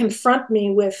immediately confront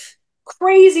me with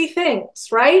crazy things,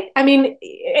 right? I mean,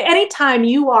 anytime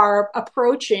you are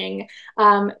approaching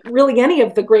really any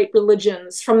of the great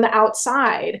religions from the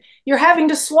outside, you're having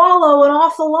to swallow an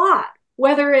awful lot.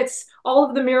 Whether it's all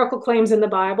of the miracle claims in the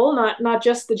Bible, not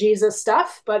just the Jesus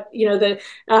stuff, but the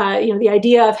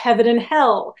idea of heaven and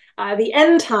hell, the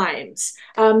end times,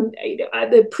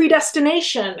 the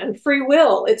predestination and free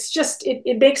will. It's just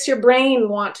it makes your brain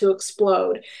want to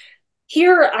explode.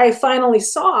 Here, I finally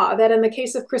saw that in the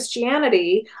case of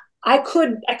Christianity, I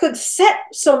could set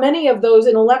so many of those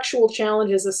intellectual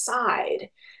challenges aside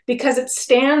because it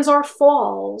stands or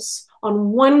falls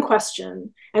on one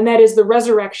question, and that is the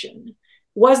resurrection.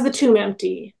 Was the tomb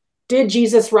empty? Did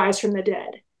Jesus rise from the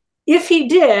dead? If he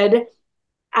did,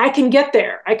 I can get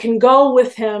there. I can go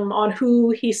with him on who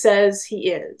he says he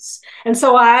is. And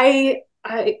so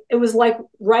it was like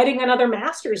writing another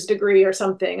master's degree or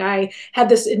something. I had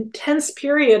this intense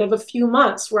period of a few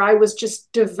months where I was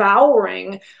just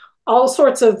devouring all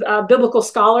sorts of biblical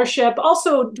scholarship,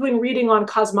 also doing reading on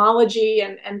cosmology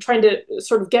and trying to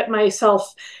sort of get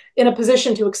myself in a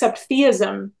position to accept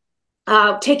theism.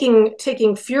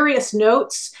 Taking furious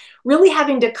notes, really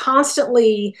having to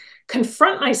constantly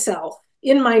confront myself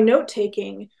in my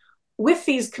note-taking with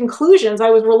these conclusions I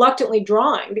was reluctantly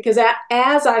drawing, because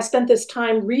as I spent this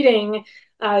time reading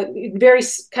very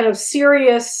kind of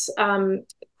serious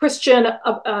Christian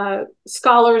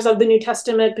scholars of the New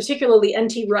Testament, particularly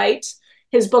N.T. Wright,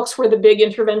 his books were the big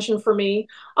intervention for me.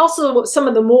 Also, some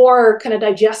of the more kind of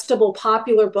digestible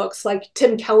popular books like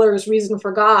Tim Keller's Reason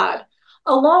for God,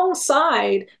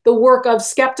 alongside the work of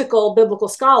skeptical biblical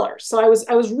scholars. So I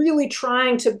was really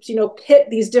trying to pit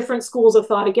these different schools of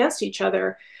thought against each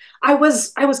other. I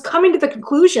was coming to the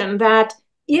conclusion that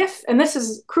if, and this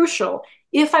is crucial,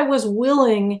 if I was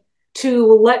willing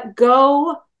to let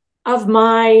go of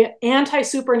my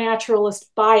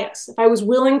anti-supernaturalist bias, if I was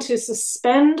willing to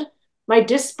suspend my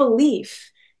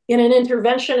disbelief in an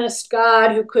interventionist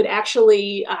God who could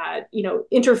actually,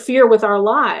 interfere with our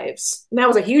lives, and that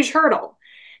was a huge hurdle,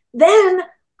 then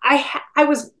I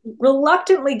was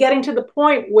reluctantly getting to the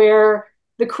point where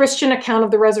the Christian account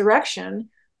of the resurrection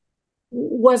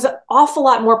was an awful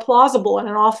lot more plausible and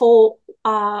an awful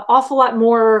lot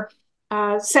more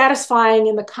satisfying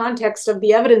in the context of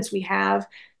the evidence we have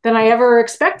than I ever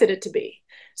expected it to be.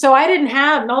 So I didn't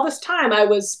have, and all this time I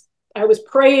was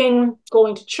praying,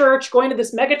 going to church, going to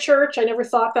this mega church. I never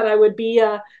thought that I would be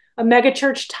a mega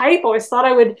church type. I always thought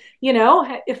I would,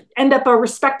 end up a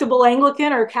respectable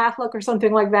Anglican or Catholic or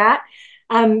something like that.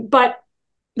 But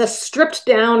the stripped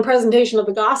down presentation of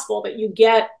the gospel that you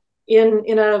get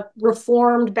in a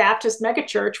Reformed Baptist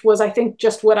megachurch was, I think,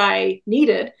 just what I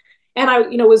needed. And I,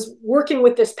 was working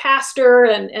with this pastor,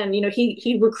 and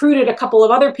he recruited a couple of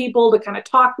other people to kind of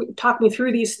talk me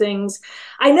through these things.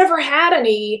 I never had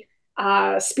any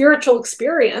spiritual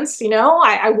experience.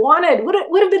 I wanted,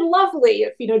 would have been lovely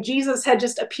if Jesus had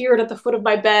just appeared at the foot of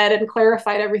my bed and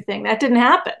clarified everything. That didn't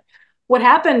happen. What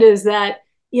happened is that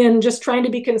in just trying to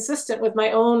be consistent with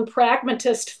my own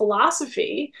pragmatist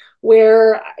philosophy,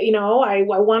 where, I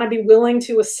want to be willing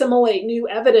to assimilate new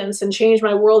evidence and change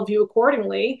my worldview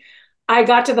accordingly, I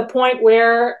got to the point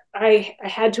where I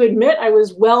had to admit I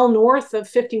was well north of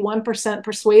 51%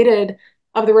 persuaded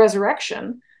of the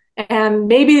resurrection. And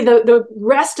maybe the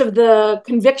rest of the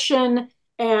conviction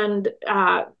and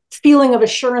feeling of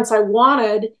assurance I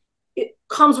wanted, it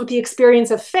comes with the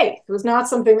experience of faith. It was not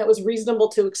something that was reasonable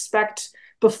to expect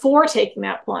before taking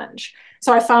that plunge.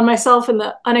 So I found myself in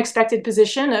the unexpected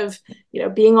position of,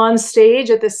 being on stage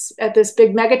at this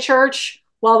big mega church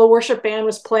while the worship band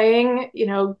was playing,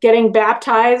 getting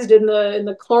baptized in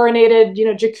the chlorinated,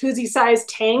 jacuzzi-sized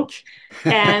tank.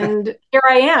 And here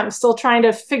I am still trying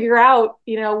to figure out,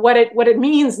 what it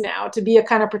means now to be a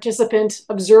kind of participant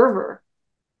observer.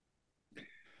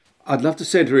 I'd love to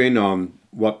centre in on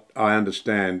what I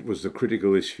understand was the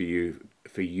critical issue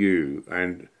for you,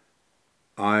 and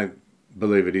I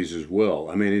believe it is as well.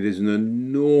 I mean, it is an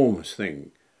enormous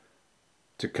thing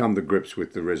to come to grips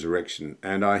with the resurrection.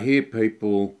 And I hear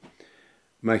people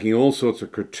making all sorts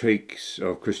of critiques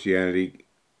of Christianity,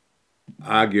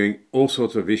 arguing all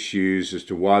sorts of issues as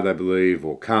to why they believe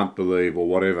or can't believe or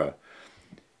whatever,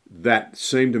 that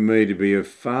seem to me to be of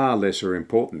far lesser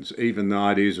importance. Even the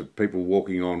ideas of people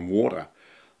walking on water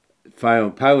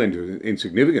pale into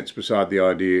insignificance beside the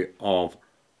idea of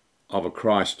a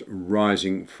Christ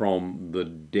rising from the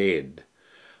dead.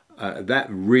 That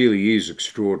really is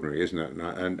extraordinary, isn't it?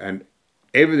 And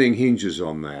everything hinges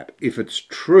on that. If it's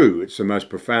true, it's the most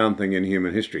profound thing in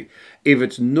human history. If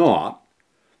it's not,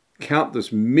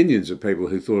 countless millions of people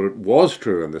who thought it was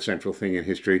true and the central thing in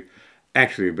history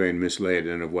actually have been misled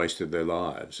and have wasted their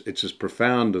lives. It's as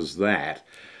profound as that.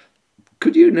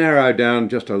 Could you narrow down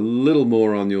just a little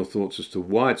more on your thoughts as to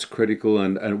why it's critical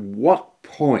and what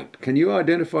point? Can you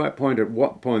identify a point at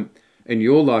what point in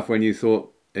your life when you thought,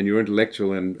 in your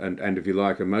intellectual and if you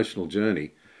like, emotional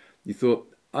journey, you thought,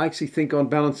 I actually think on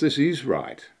balance this is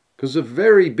right? Because it's a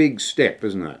very big step,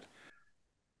 isn't it?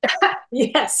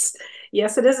 Yes.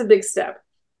 Yes, it is a big step.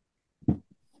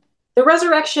 The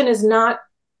resurrection is not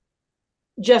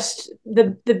just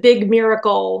the big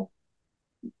miracle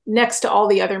next to all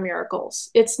the other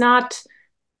miracles. It's not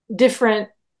different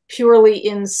purely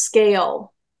in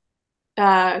scale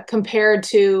compared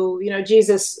to,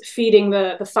 Jesus feeding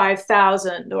the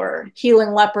 5,000 or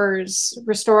healing lepers,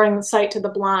 restoring the sight to the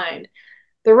blind.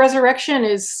 The resurrection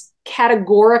is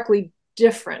categorically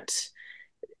different.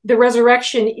 The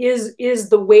resurrection is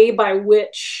the way by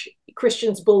which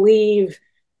Christians believe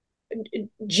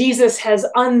Jesus has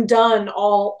undone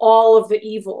all of the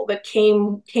evil that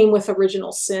came with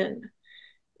original sin.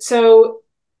 So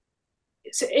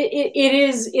it's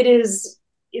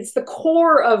the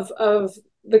core of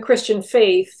the Christian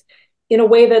faith in a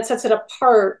way that sets it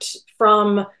apart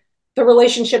from the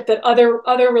relationship that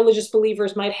other religious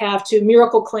believers might have to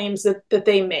miracle claims that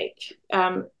they make.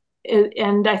 And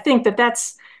I think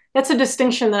that's a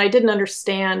distinction that I didn't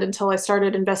understand until I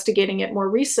started investigating it more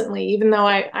recently, even though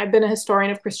I've been a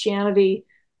historian of Christianity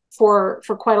for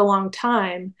quite a long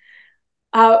time.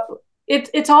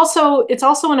 It's also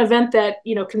an event that,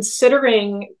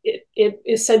 considering it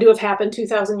is said to have happened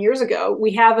 2,000 years ago,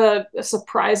 we have a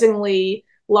surprisingly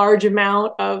large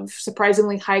amount of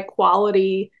surprisingly high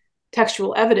quality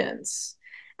textual evidence.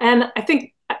 And I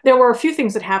think there were a few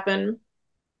things that happened.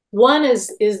 One is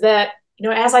that,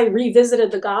 as I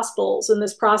revisited the Gospels in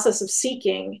this process of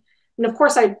seeking, and of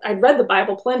course I'd read the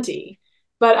Bible plenty,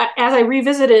 but as I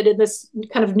revisited in this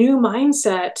kind of new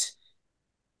mindset,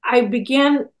 I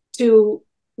began to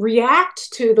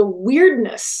react to the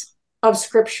weirdness of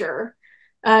Scripture,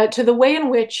 to the way in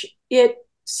which it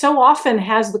so often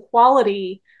has the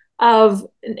quality of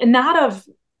not of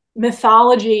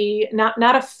mythology,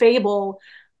 not a fable,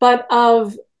 but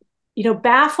of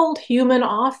baffled human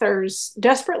authors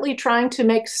desperately trying to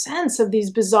make sense of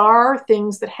these bizarre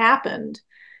things that happened.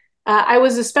 I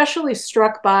was especially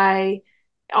struck by,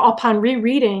 upon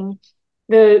rereading,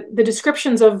 the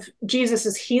descriptions of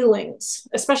Jesus's healings,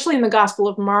 especially in the Gospel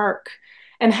of Mark,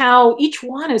 and how each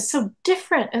one is so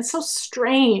different and so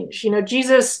strange.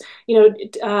 Jesus,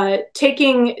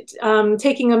 taking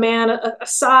a man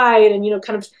aside and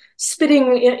kind of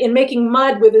spitting and making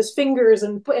mud with his fingers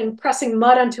and pressing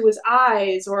mud onto his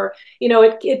eyes, or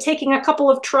it taking a couple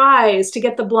of tries to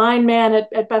get the blind man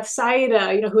at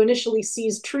Bethsaida, who initially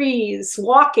sees trees,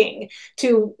 walking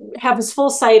to have his full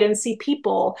sight and see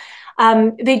people.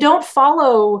 They don't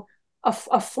follow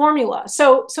a formula.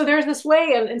 So there's this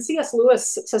way, and C.S.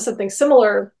 Lewis says something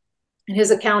similar in his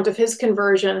account of his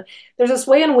conversion. There's this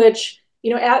way in which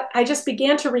I just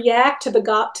began to react to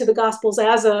the Gospels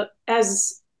as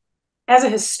a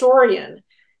historian,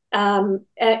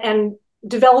 and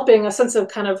developing a sense of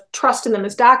kind of trust in them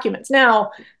as documents. Now,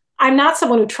 I'm not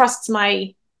someone who trusts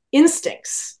my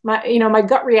instincts. My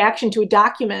gut reaction to a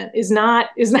document is not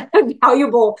a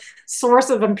valuable source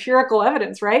of empirical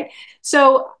evidence, right?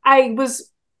 So I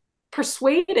was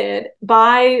persuaded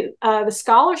by the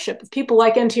scholarship of people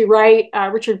like N.T. Wright,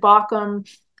 Richard Bauckham,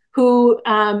 who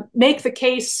make the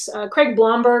case. Craig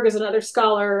Blomberg is another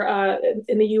scholar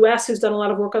in the US who's done a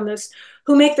lot of work on this,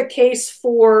 who make the case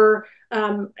for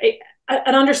an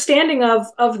understanding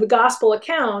of the gospel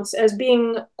accounts as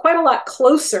being quite a lot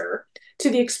closer to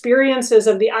the experiences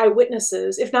of the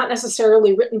eyewitnesses, if not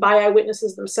necessarily written by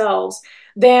eyewitnesses themselves,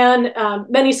 than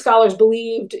many scholars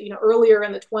believed, earlier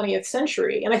in the 20th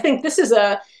century. And I think this is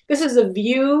a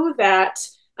view that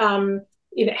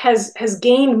it has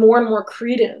gained more and more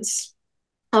credence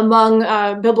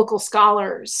among biblical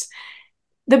scholars.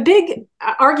 The big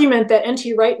argument that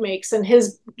N.T. Wright makes in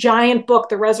his giant book,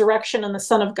 The Resurrection and the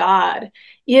Son of God,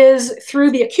 is through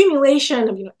the accumulation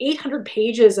of 800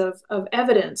 pages of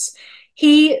evidence.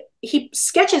 He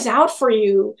sketches out for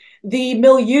you the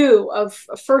milieu of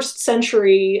first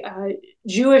century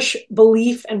Jewish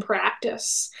belief and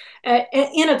practice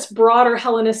in its broader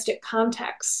Hellenistic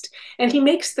context. And he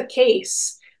makes the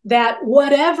case that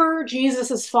whatever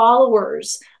Jesus's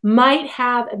followers might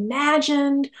have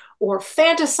imagined or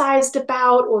fantasized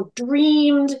about or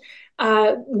dreamed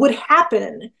would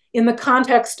happen in the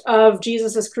context of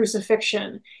Jesus's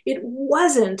crucifixion, it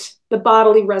wasn't the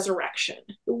bodily resurrection.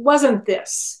 It wasn't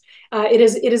this. It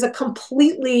is a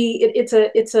completely, it's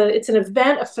an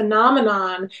event, a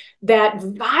phenomenon that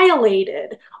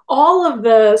violated all of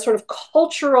the sort of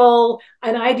cultural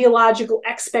and ideological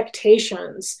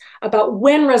expectations about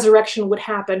when resurrection would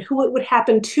happen, who it would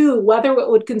happen to, whether it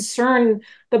would concern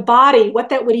the body, what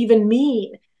that would even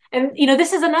mean. And,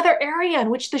 this is another area in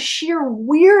which the sheer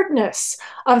weirdness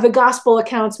of the gospel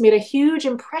accounts made a huge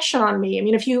impression on me. I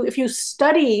mean, if you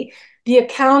study the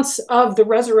accounts of the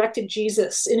resurrected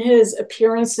Jesus in his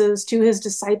appearances to his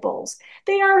disciples,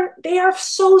 they are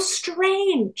so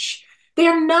strange. They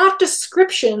are not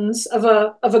descriptions of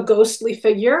a ghostly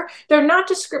figure. They're not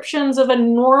descriptions of a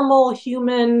normal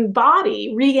human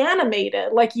body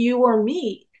reanimated like you or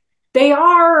me. They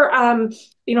are,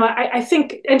 I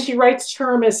think N.T. Wright's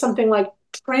term is something like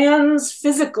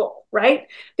trans-physical, right?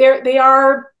 They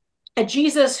are a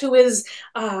Jesus who is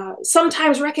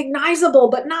sometimes recognizable,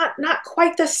 but not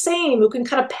quite the same, who can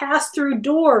kind of pass through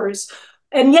doors,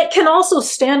 and yet can also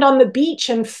stand on the beach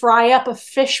and fry up a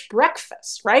fish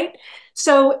breakfast, right?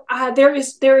 So there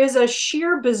is a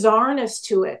sheer bizarreness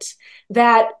to it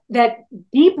that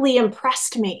deeply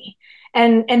impressed me.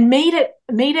 And made it,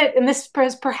 and this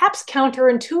is perhaps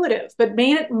counterintuitive, but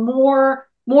made it more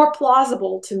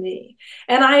plausible to me.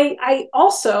 And I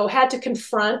also had to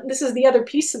confront, this is the other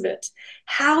piece of it,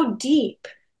 how deep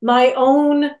my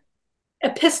own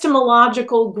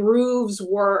epistemological grooves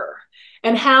were,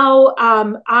 and how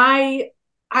I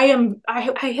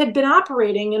had been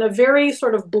operating in a very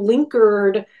sort of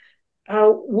blinkered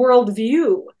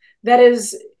worldview that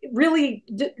is really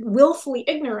willfully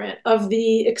ignorant of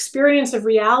the experience of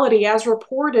reality as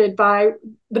reported by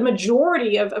the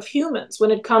majority of humans when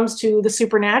it comes to the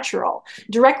supernatural.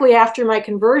 Directly after my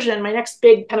conversion, my next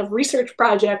big kind of research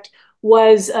project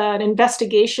was an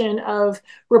investigation of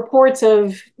reports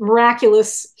of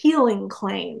miraculous healing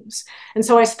claims. And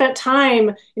so I spent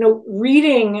time,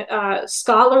 reading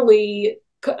scholarly,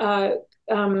 accounts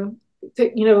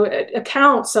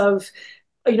of,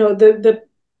 the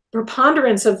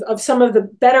preponderance of some of the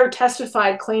better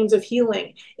testified claims of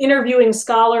healing, interviewing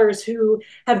scholars who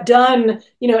have done,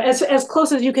 as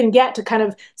close as you can get to kind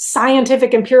of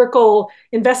scientific empirical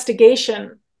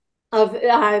investigation of,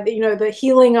 the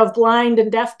healing of blind and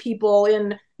deaf people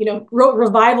in,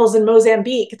 revivals in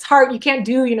Mozambique. It's hard, you can't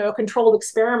do, a controlled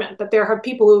experiment, but there are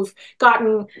people who've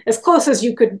gotten as close as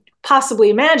you could possibly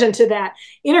imagine to that,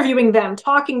 interviewing them,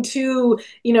 talking to,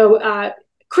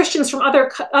 Christians from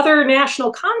other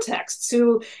national contexts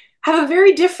who have a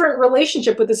very different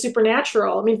relationship with the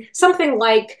supernatural. I mean, something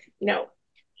like,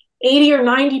 80 or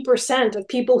 90% of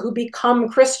people who become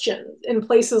Christians in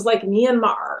places like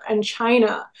Myanmar and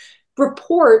China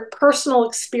report personal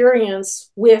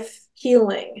experience with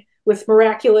healing, with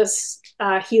miraculous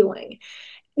healing.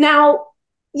 Now,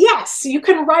 yes, you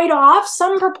can write off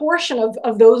some proportion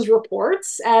of those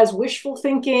reports as wishful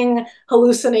thinking,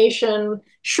 hallucination,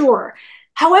 sure.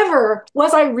 However,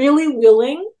 was I really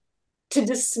willing to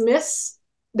dismiss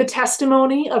the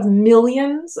testimony of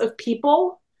millions of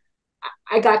people?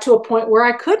 I got to a point where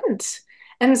I couldn't.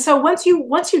 And so once you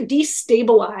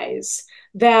destabilize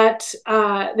that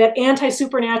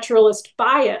anti-supernaturalist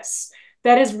bias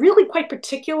that is really quite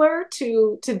particular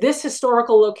to this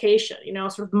historical location,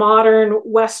 sort of modern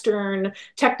Western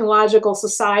technological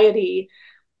society,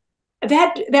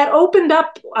 that opened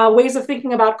up ways of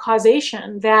thinking about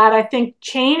causation that I think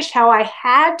changed how I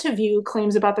had to view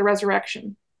claims about the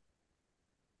resurrection.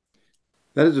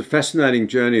 That is a fascinating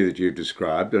journey that you've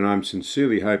described, and I'm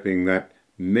sincerely hoping that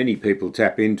many people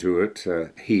tap into it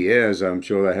here, as I'm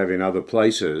sure they have in other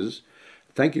places.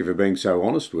 Thank you for being so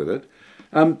honest with it.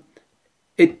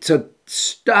 It's a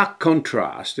stark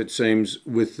contrast, it seems,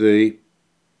 with the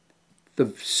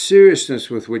seriousness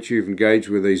with which you've engaged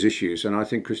with these issues, and I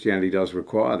think Christianity does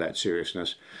require that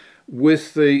seriousness,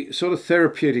 with the sort of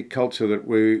therapeutic culture that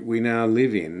we now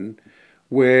live in,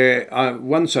 where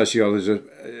one sociologist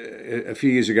a few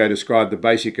years ago described the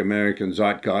basic American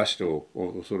zeitgeist, or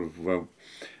sort of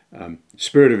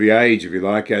spirit of the age, if you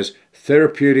like, as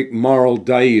therapeutic moral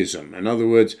deism. In other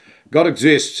words, God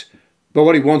exists, but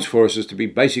what he wants for us is to be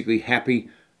basically happy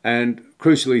and,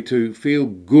 crucially, to feel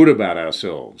good about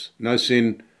ourselves. No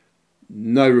sin,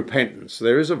 no repentance.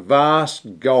 There is a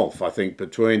vast gulf, I think,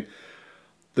 between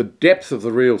the depth of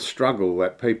the real struggle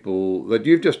that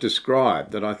you've just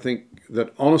described, that I think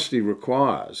that honesty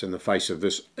requires in the face of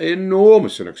this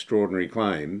enormous and extraordinary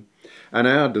claim, and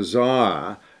our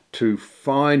desire to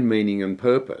find meaning and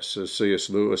purpose. As C.S.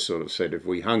 Lewis sort of said, if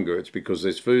we hunger, it's because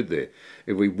there's food there.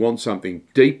 If we want something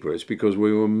deeper, it's because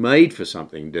we were made for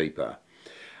something deeper.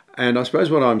 And I suppose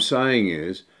what I'm saying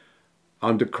is,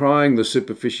 I'm decrying the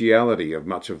superficiality of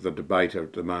much of the debate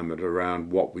at the moment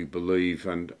around what we believe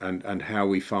and how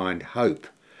we find hope.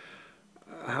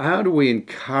 How do we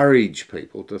encourage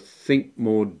people to think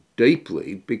more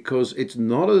deeply? Because it's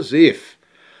not as if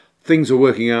things are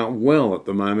working out well at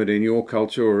the moment in your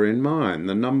culture or in mine.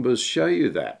 The numbers show you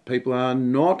that. People are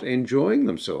not enjoying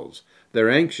themselves. They're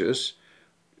anxious.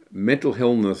 Mental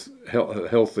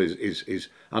health is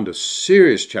under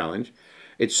serious challenge.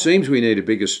 It seems we need a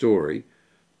bigger story,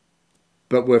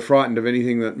 but we're frightened of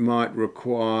anything that might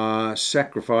require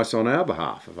sacrifice on our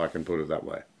behalf, if I can put it that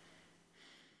way.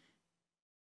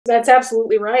 That's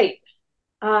absolutely right.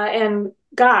 And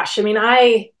gosh, I mean,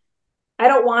 I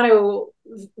don't want to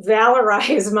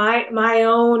valorize my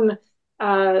own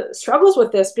struggles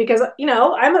with this, because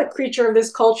I'm a creature of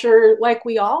this culture like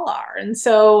we all are, and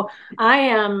so I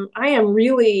am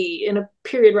really in a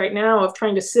period right now of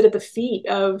trying to sit at the feet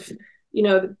of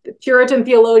the Puritan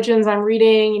theologians I'm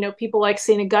reading, people like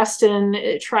St.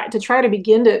 Augustine, try to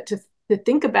begin to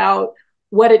think about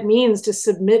what it means to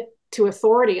submit to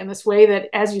authority in this way that,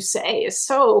 as you say, is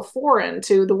so foreign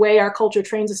to the way our culture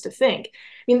trains us to think.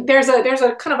 I mean, there's a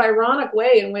kind of ironic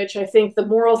way in which I think the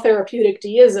moral therapeutic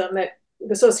deism that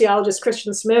the sociologist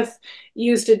Christian Smith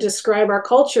used to describe our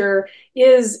culture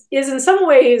is in some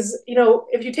ways,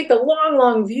 if you take the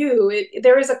long view,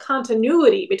 there is a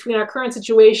continuity between our current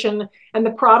situation and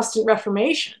the Protestant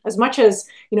Reformation. As much as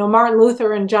Martin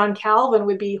Luther and John Calvin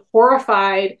would be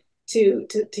horrified to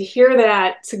hear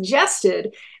that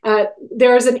suggested,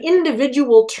 there is an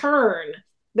individual turn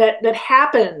that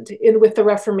happened with the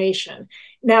Reformation.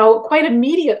 Now, quite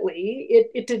immediately,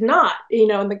 it did not. In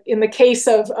the case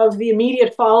of the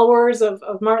immediate followers of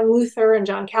Martin Luther and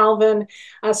John Calvin,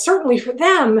 certainly for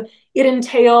them, it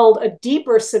entailed a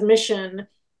deeper submission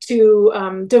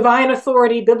to divine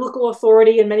authority, biblical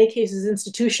authority, in many cases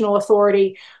institutional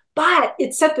authority. But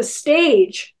it set the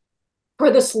stage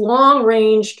for this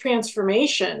long-range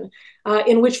transformation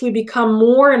in which we become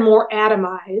more and more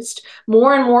atomized,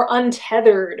 more and more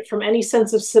untethered from any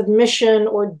sense of submission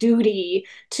or duty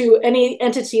to any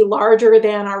entity larger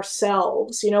than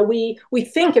ourselves. We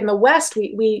think in the West,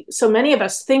 we so many of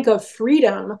us think of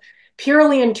freedom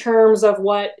purely in terms of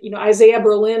what Isaiah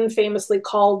Berlin famously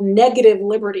called negative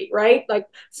liberty, right? Like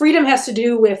freedom has to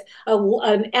do with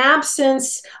an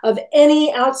absence of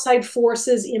any outside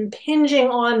forces impinging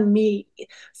on me.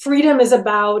 Freedom is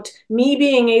about me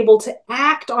being able to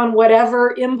act on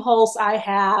whatever impulse I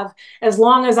have, as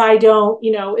long as I don't,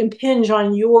 impinge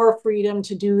on your freedom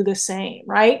to do the same,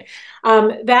 right?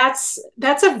 That's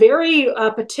a very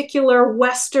particular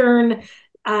Western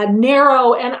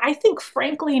narrow and I think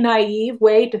frankly naive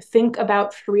way to think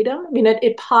about freedom. I mean,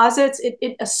 it posits,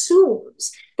 it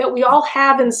assumes that we all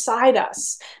have inside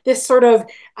us this sort of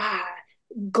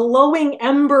glowing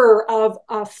ember of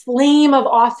a flame of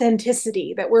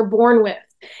authenticity that we're born with.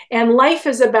 And life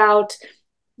is about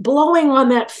blowing on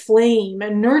that flame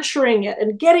and nurturing it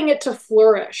and getting it to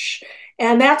flourish.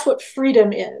 And that's what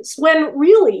freedom is. When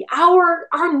really our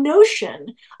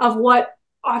notion of what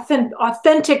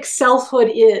authentic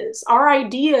selfhood is, our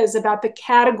ideas about the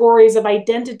categories of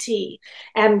identity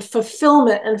and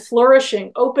fulfillment and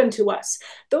flourishing open to us,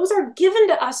 those are given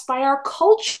to us by our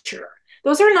culture.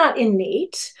 Those are not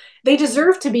innate. They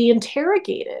deserve to be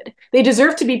interrogated. They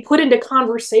deserve to be put into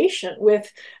conversation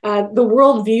with the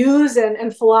worldviews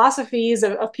and philosophies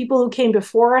of people who came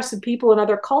before us and people in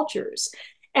other cultures.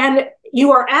 And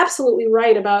you are absolutely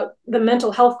right about the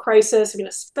mental health crisis, I mean,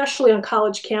 especially on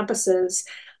college campuses.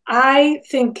 I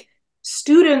think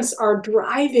students are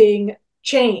driving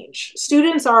change.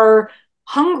 Students are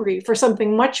hungry for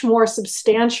something much more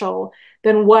substantial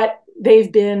than what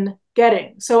they've been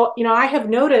getting. So, I have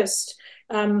noticed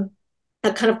a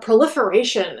kind of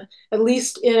proliferation, at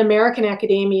least in American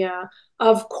academia,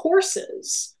 of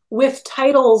courses with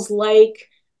titles like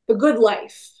The Good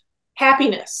Life,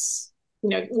 Happiness,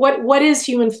 what is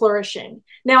human flourishing.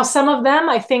 Now, some of them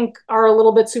I think are a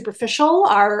little bit superficial,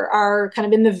 are kind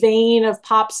of in the vein of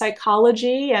pop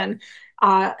psychology and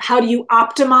how do you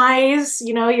optimize,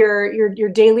 your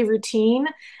daily routine,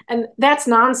 and that's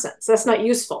nonsense. That's not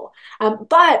useful.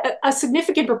 But a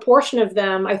significant proportion of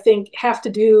them, I think, have to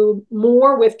do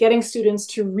more with getting students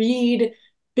to read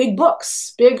big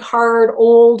books, big, hard,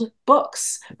 old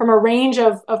books from a range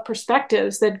of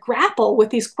perspectives that grapple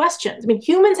with these questions. I mean,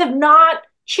 humans have not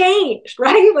changed,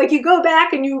 right? Like you go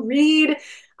back and you read,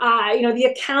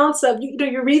 the accounts of,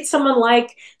 you read someone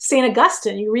like St.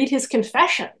 Augustine, you read his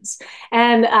Confessions,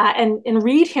 and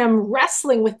read him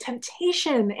wrestling with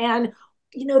temptation and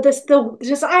the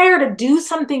desire to do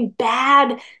something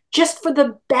bad just for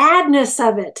the badness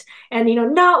of it, and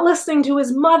not listening to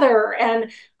his mother,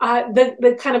 and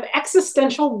the kind of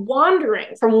existential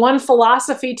wandering from one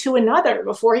philosophy to another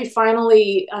before he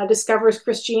finally discovers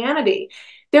Christianity.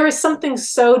 There is something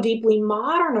so deeply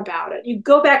modern about it. You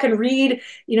go back and read,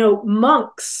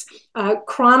 monks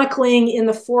chronicling in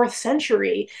the 4th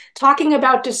century, talking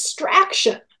about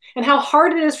distraction and how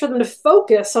hard it is for them to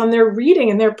focus on their reading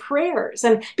and their prayers.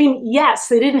 And yes,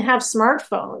 they didn't have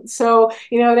smartphones, so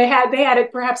they had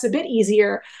it perhaps a bit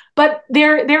easier. But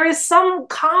there is some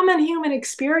common human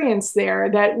experience there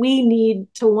that we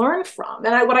need to learn from.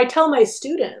 And what I tell my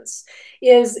students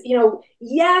is,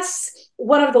 yes,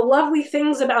 one of the lovely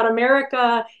things about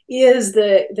America is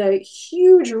the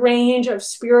huge range of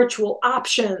spiritual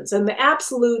options and the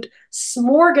absolute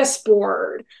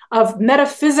smorgasbord of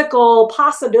metaphysical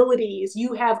possibilities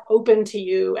you have open to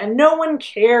you. And no one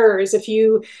cares if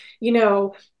you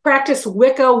practice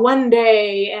Wicca one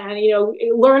day and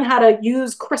learn how to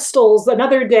use crystals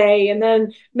another day, and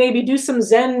then maybe do some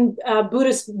Zen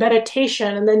Buddhist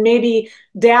meditation, and then maybe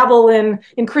dabble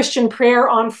in Christian prayer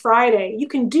on Friday. You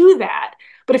can do that.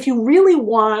 But if you really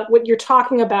want what you're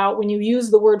talking about when you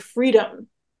use the word freedom,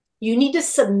 you need to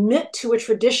submit to a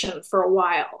tradition for a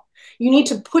while. You need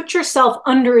to put yourself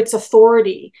under its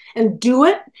authority and do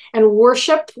it and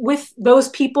worship with those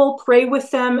people, pray with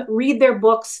them, read their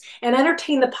books, and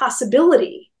entertain the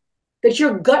possibility that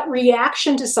your gut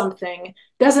reaction to something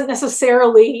doesn't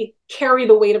necessarily carry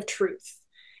the weight of truth.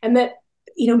 And that,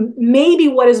 maybe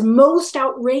what is most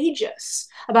outrageous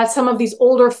about some of these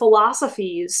older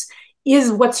philosophies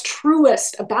is what's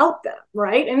truest about them,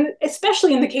 right? And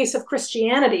especially in the case of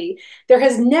Christianity, there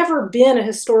has never been a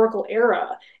historical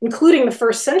era, including the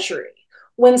 1st century,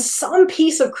 when some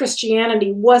piece of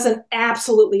Christianity wasn't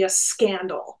absolutely a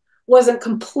scandal, wasn't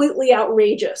completely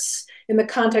outrageous in the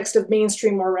context of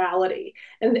mainstream morality.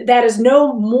 And that is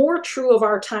no more true of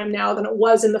our time now than it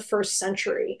was in the 1st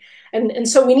century. And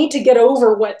so we need to get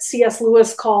over what C.S.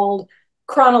 Lewis called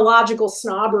chronological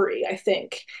snobbery, I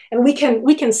think. And we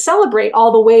can celebrate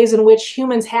all the ways in which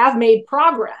humans have made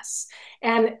progress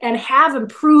and have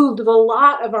improved the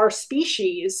lot of our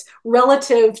species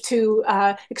relative to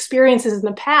experiences in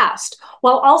the past,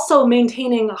 while also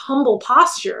maintaining a humble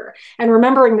posture and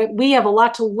remembering that we have a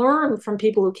lot to learn from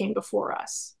people who came before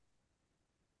us.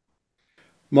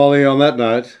 Molly, on that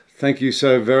note, thank you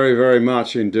so very, very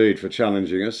much indeed for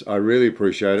challenging us. I really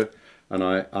appreciate it, and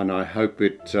I hope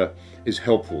it is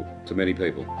helpful to many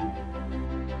people.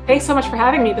 Thanks so much for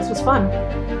having me. This was fun.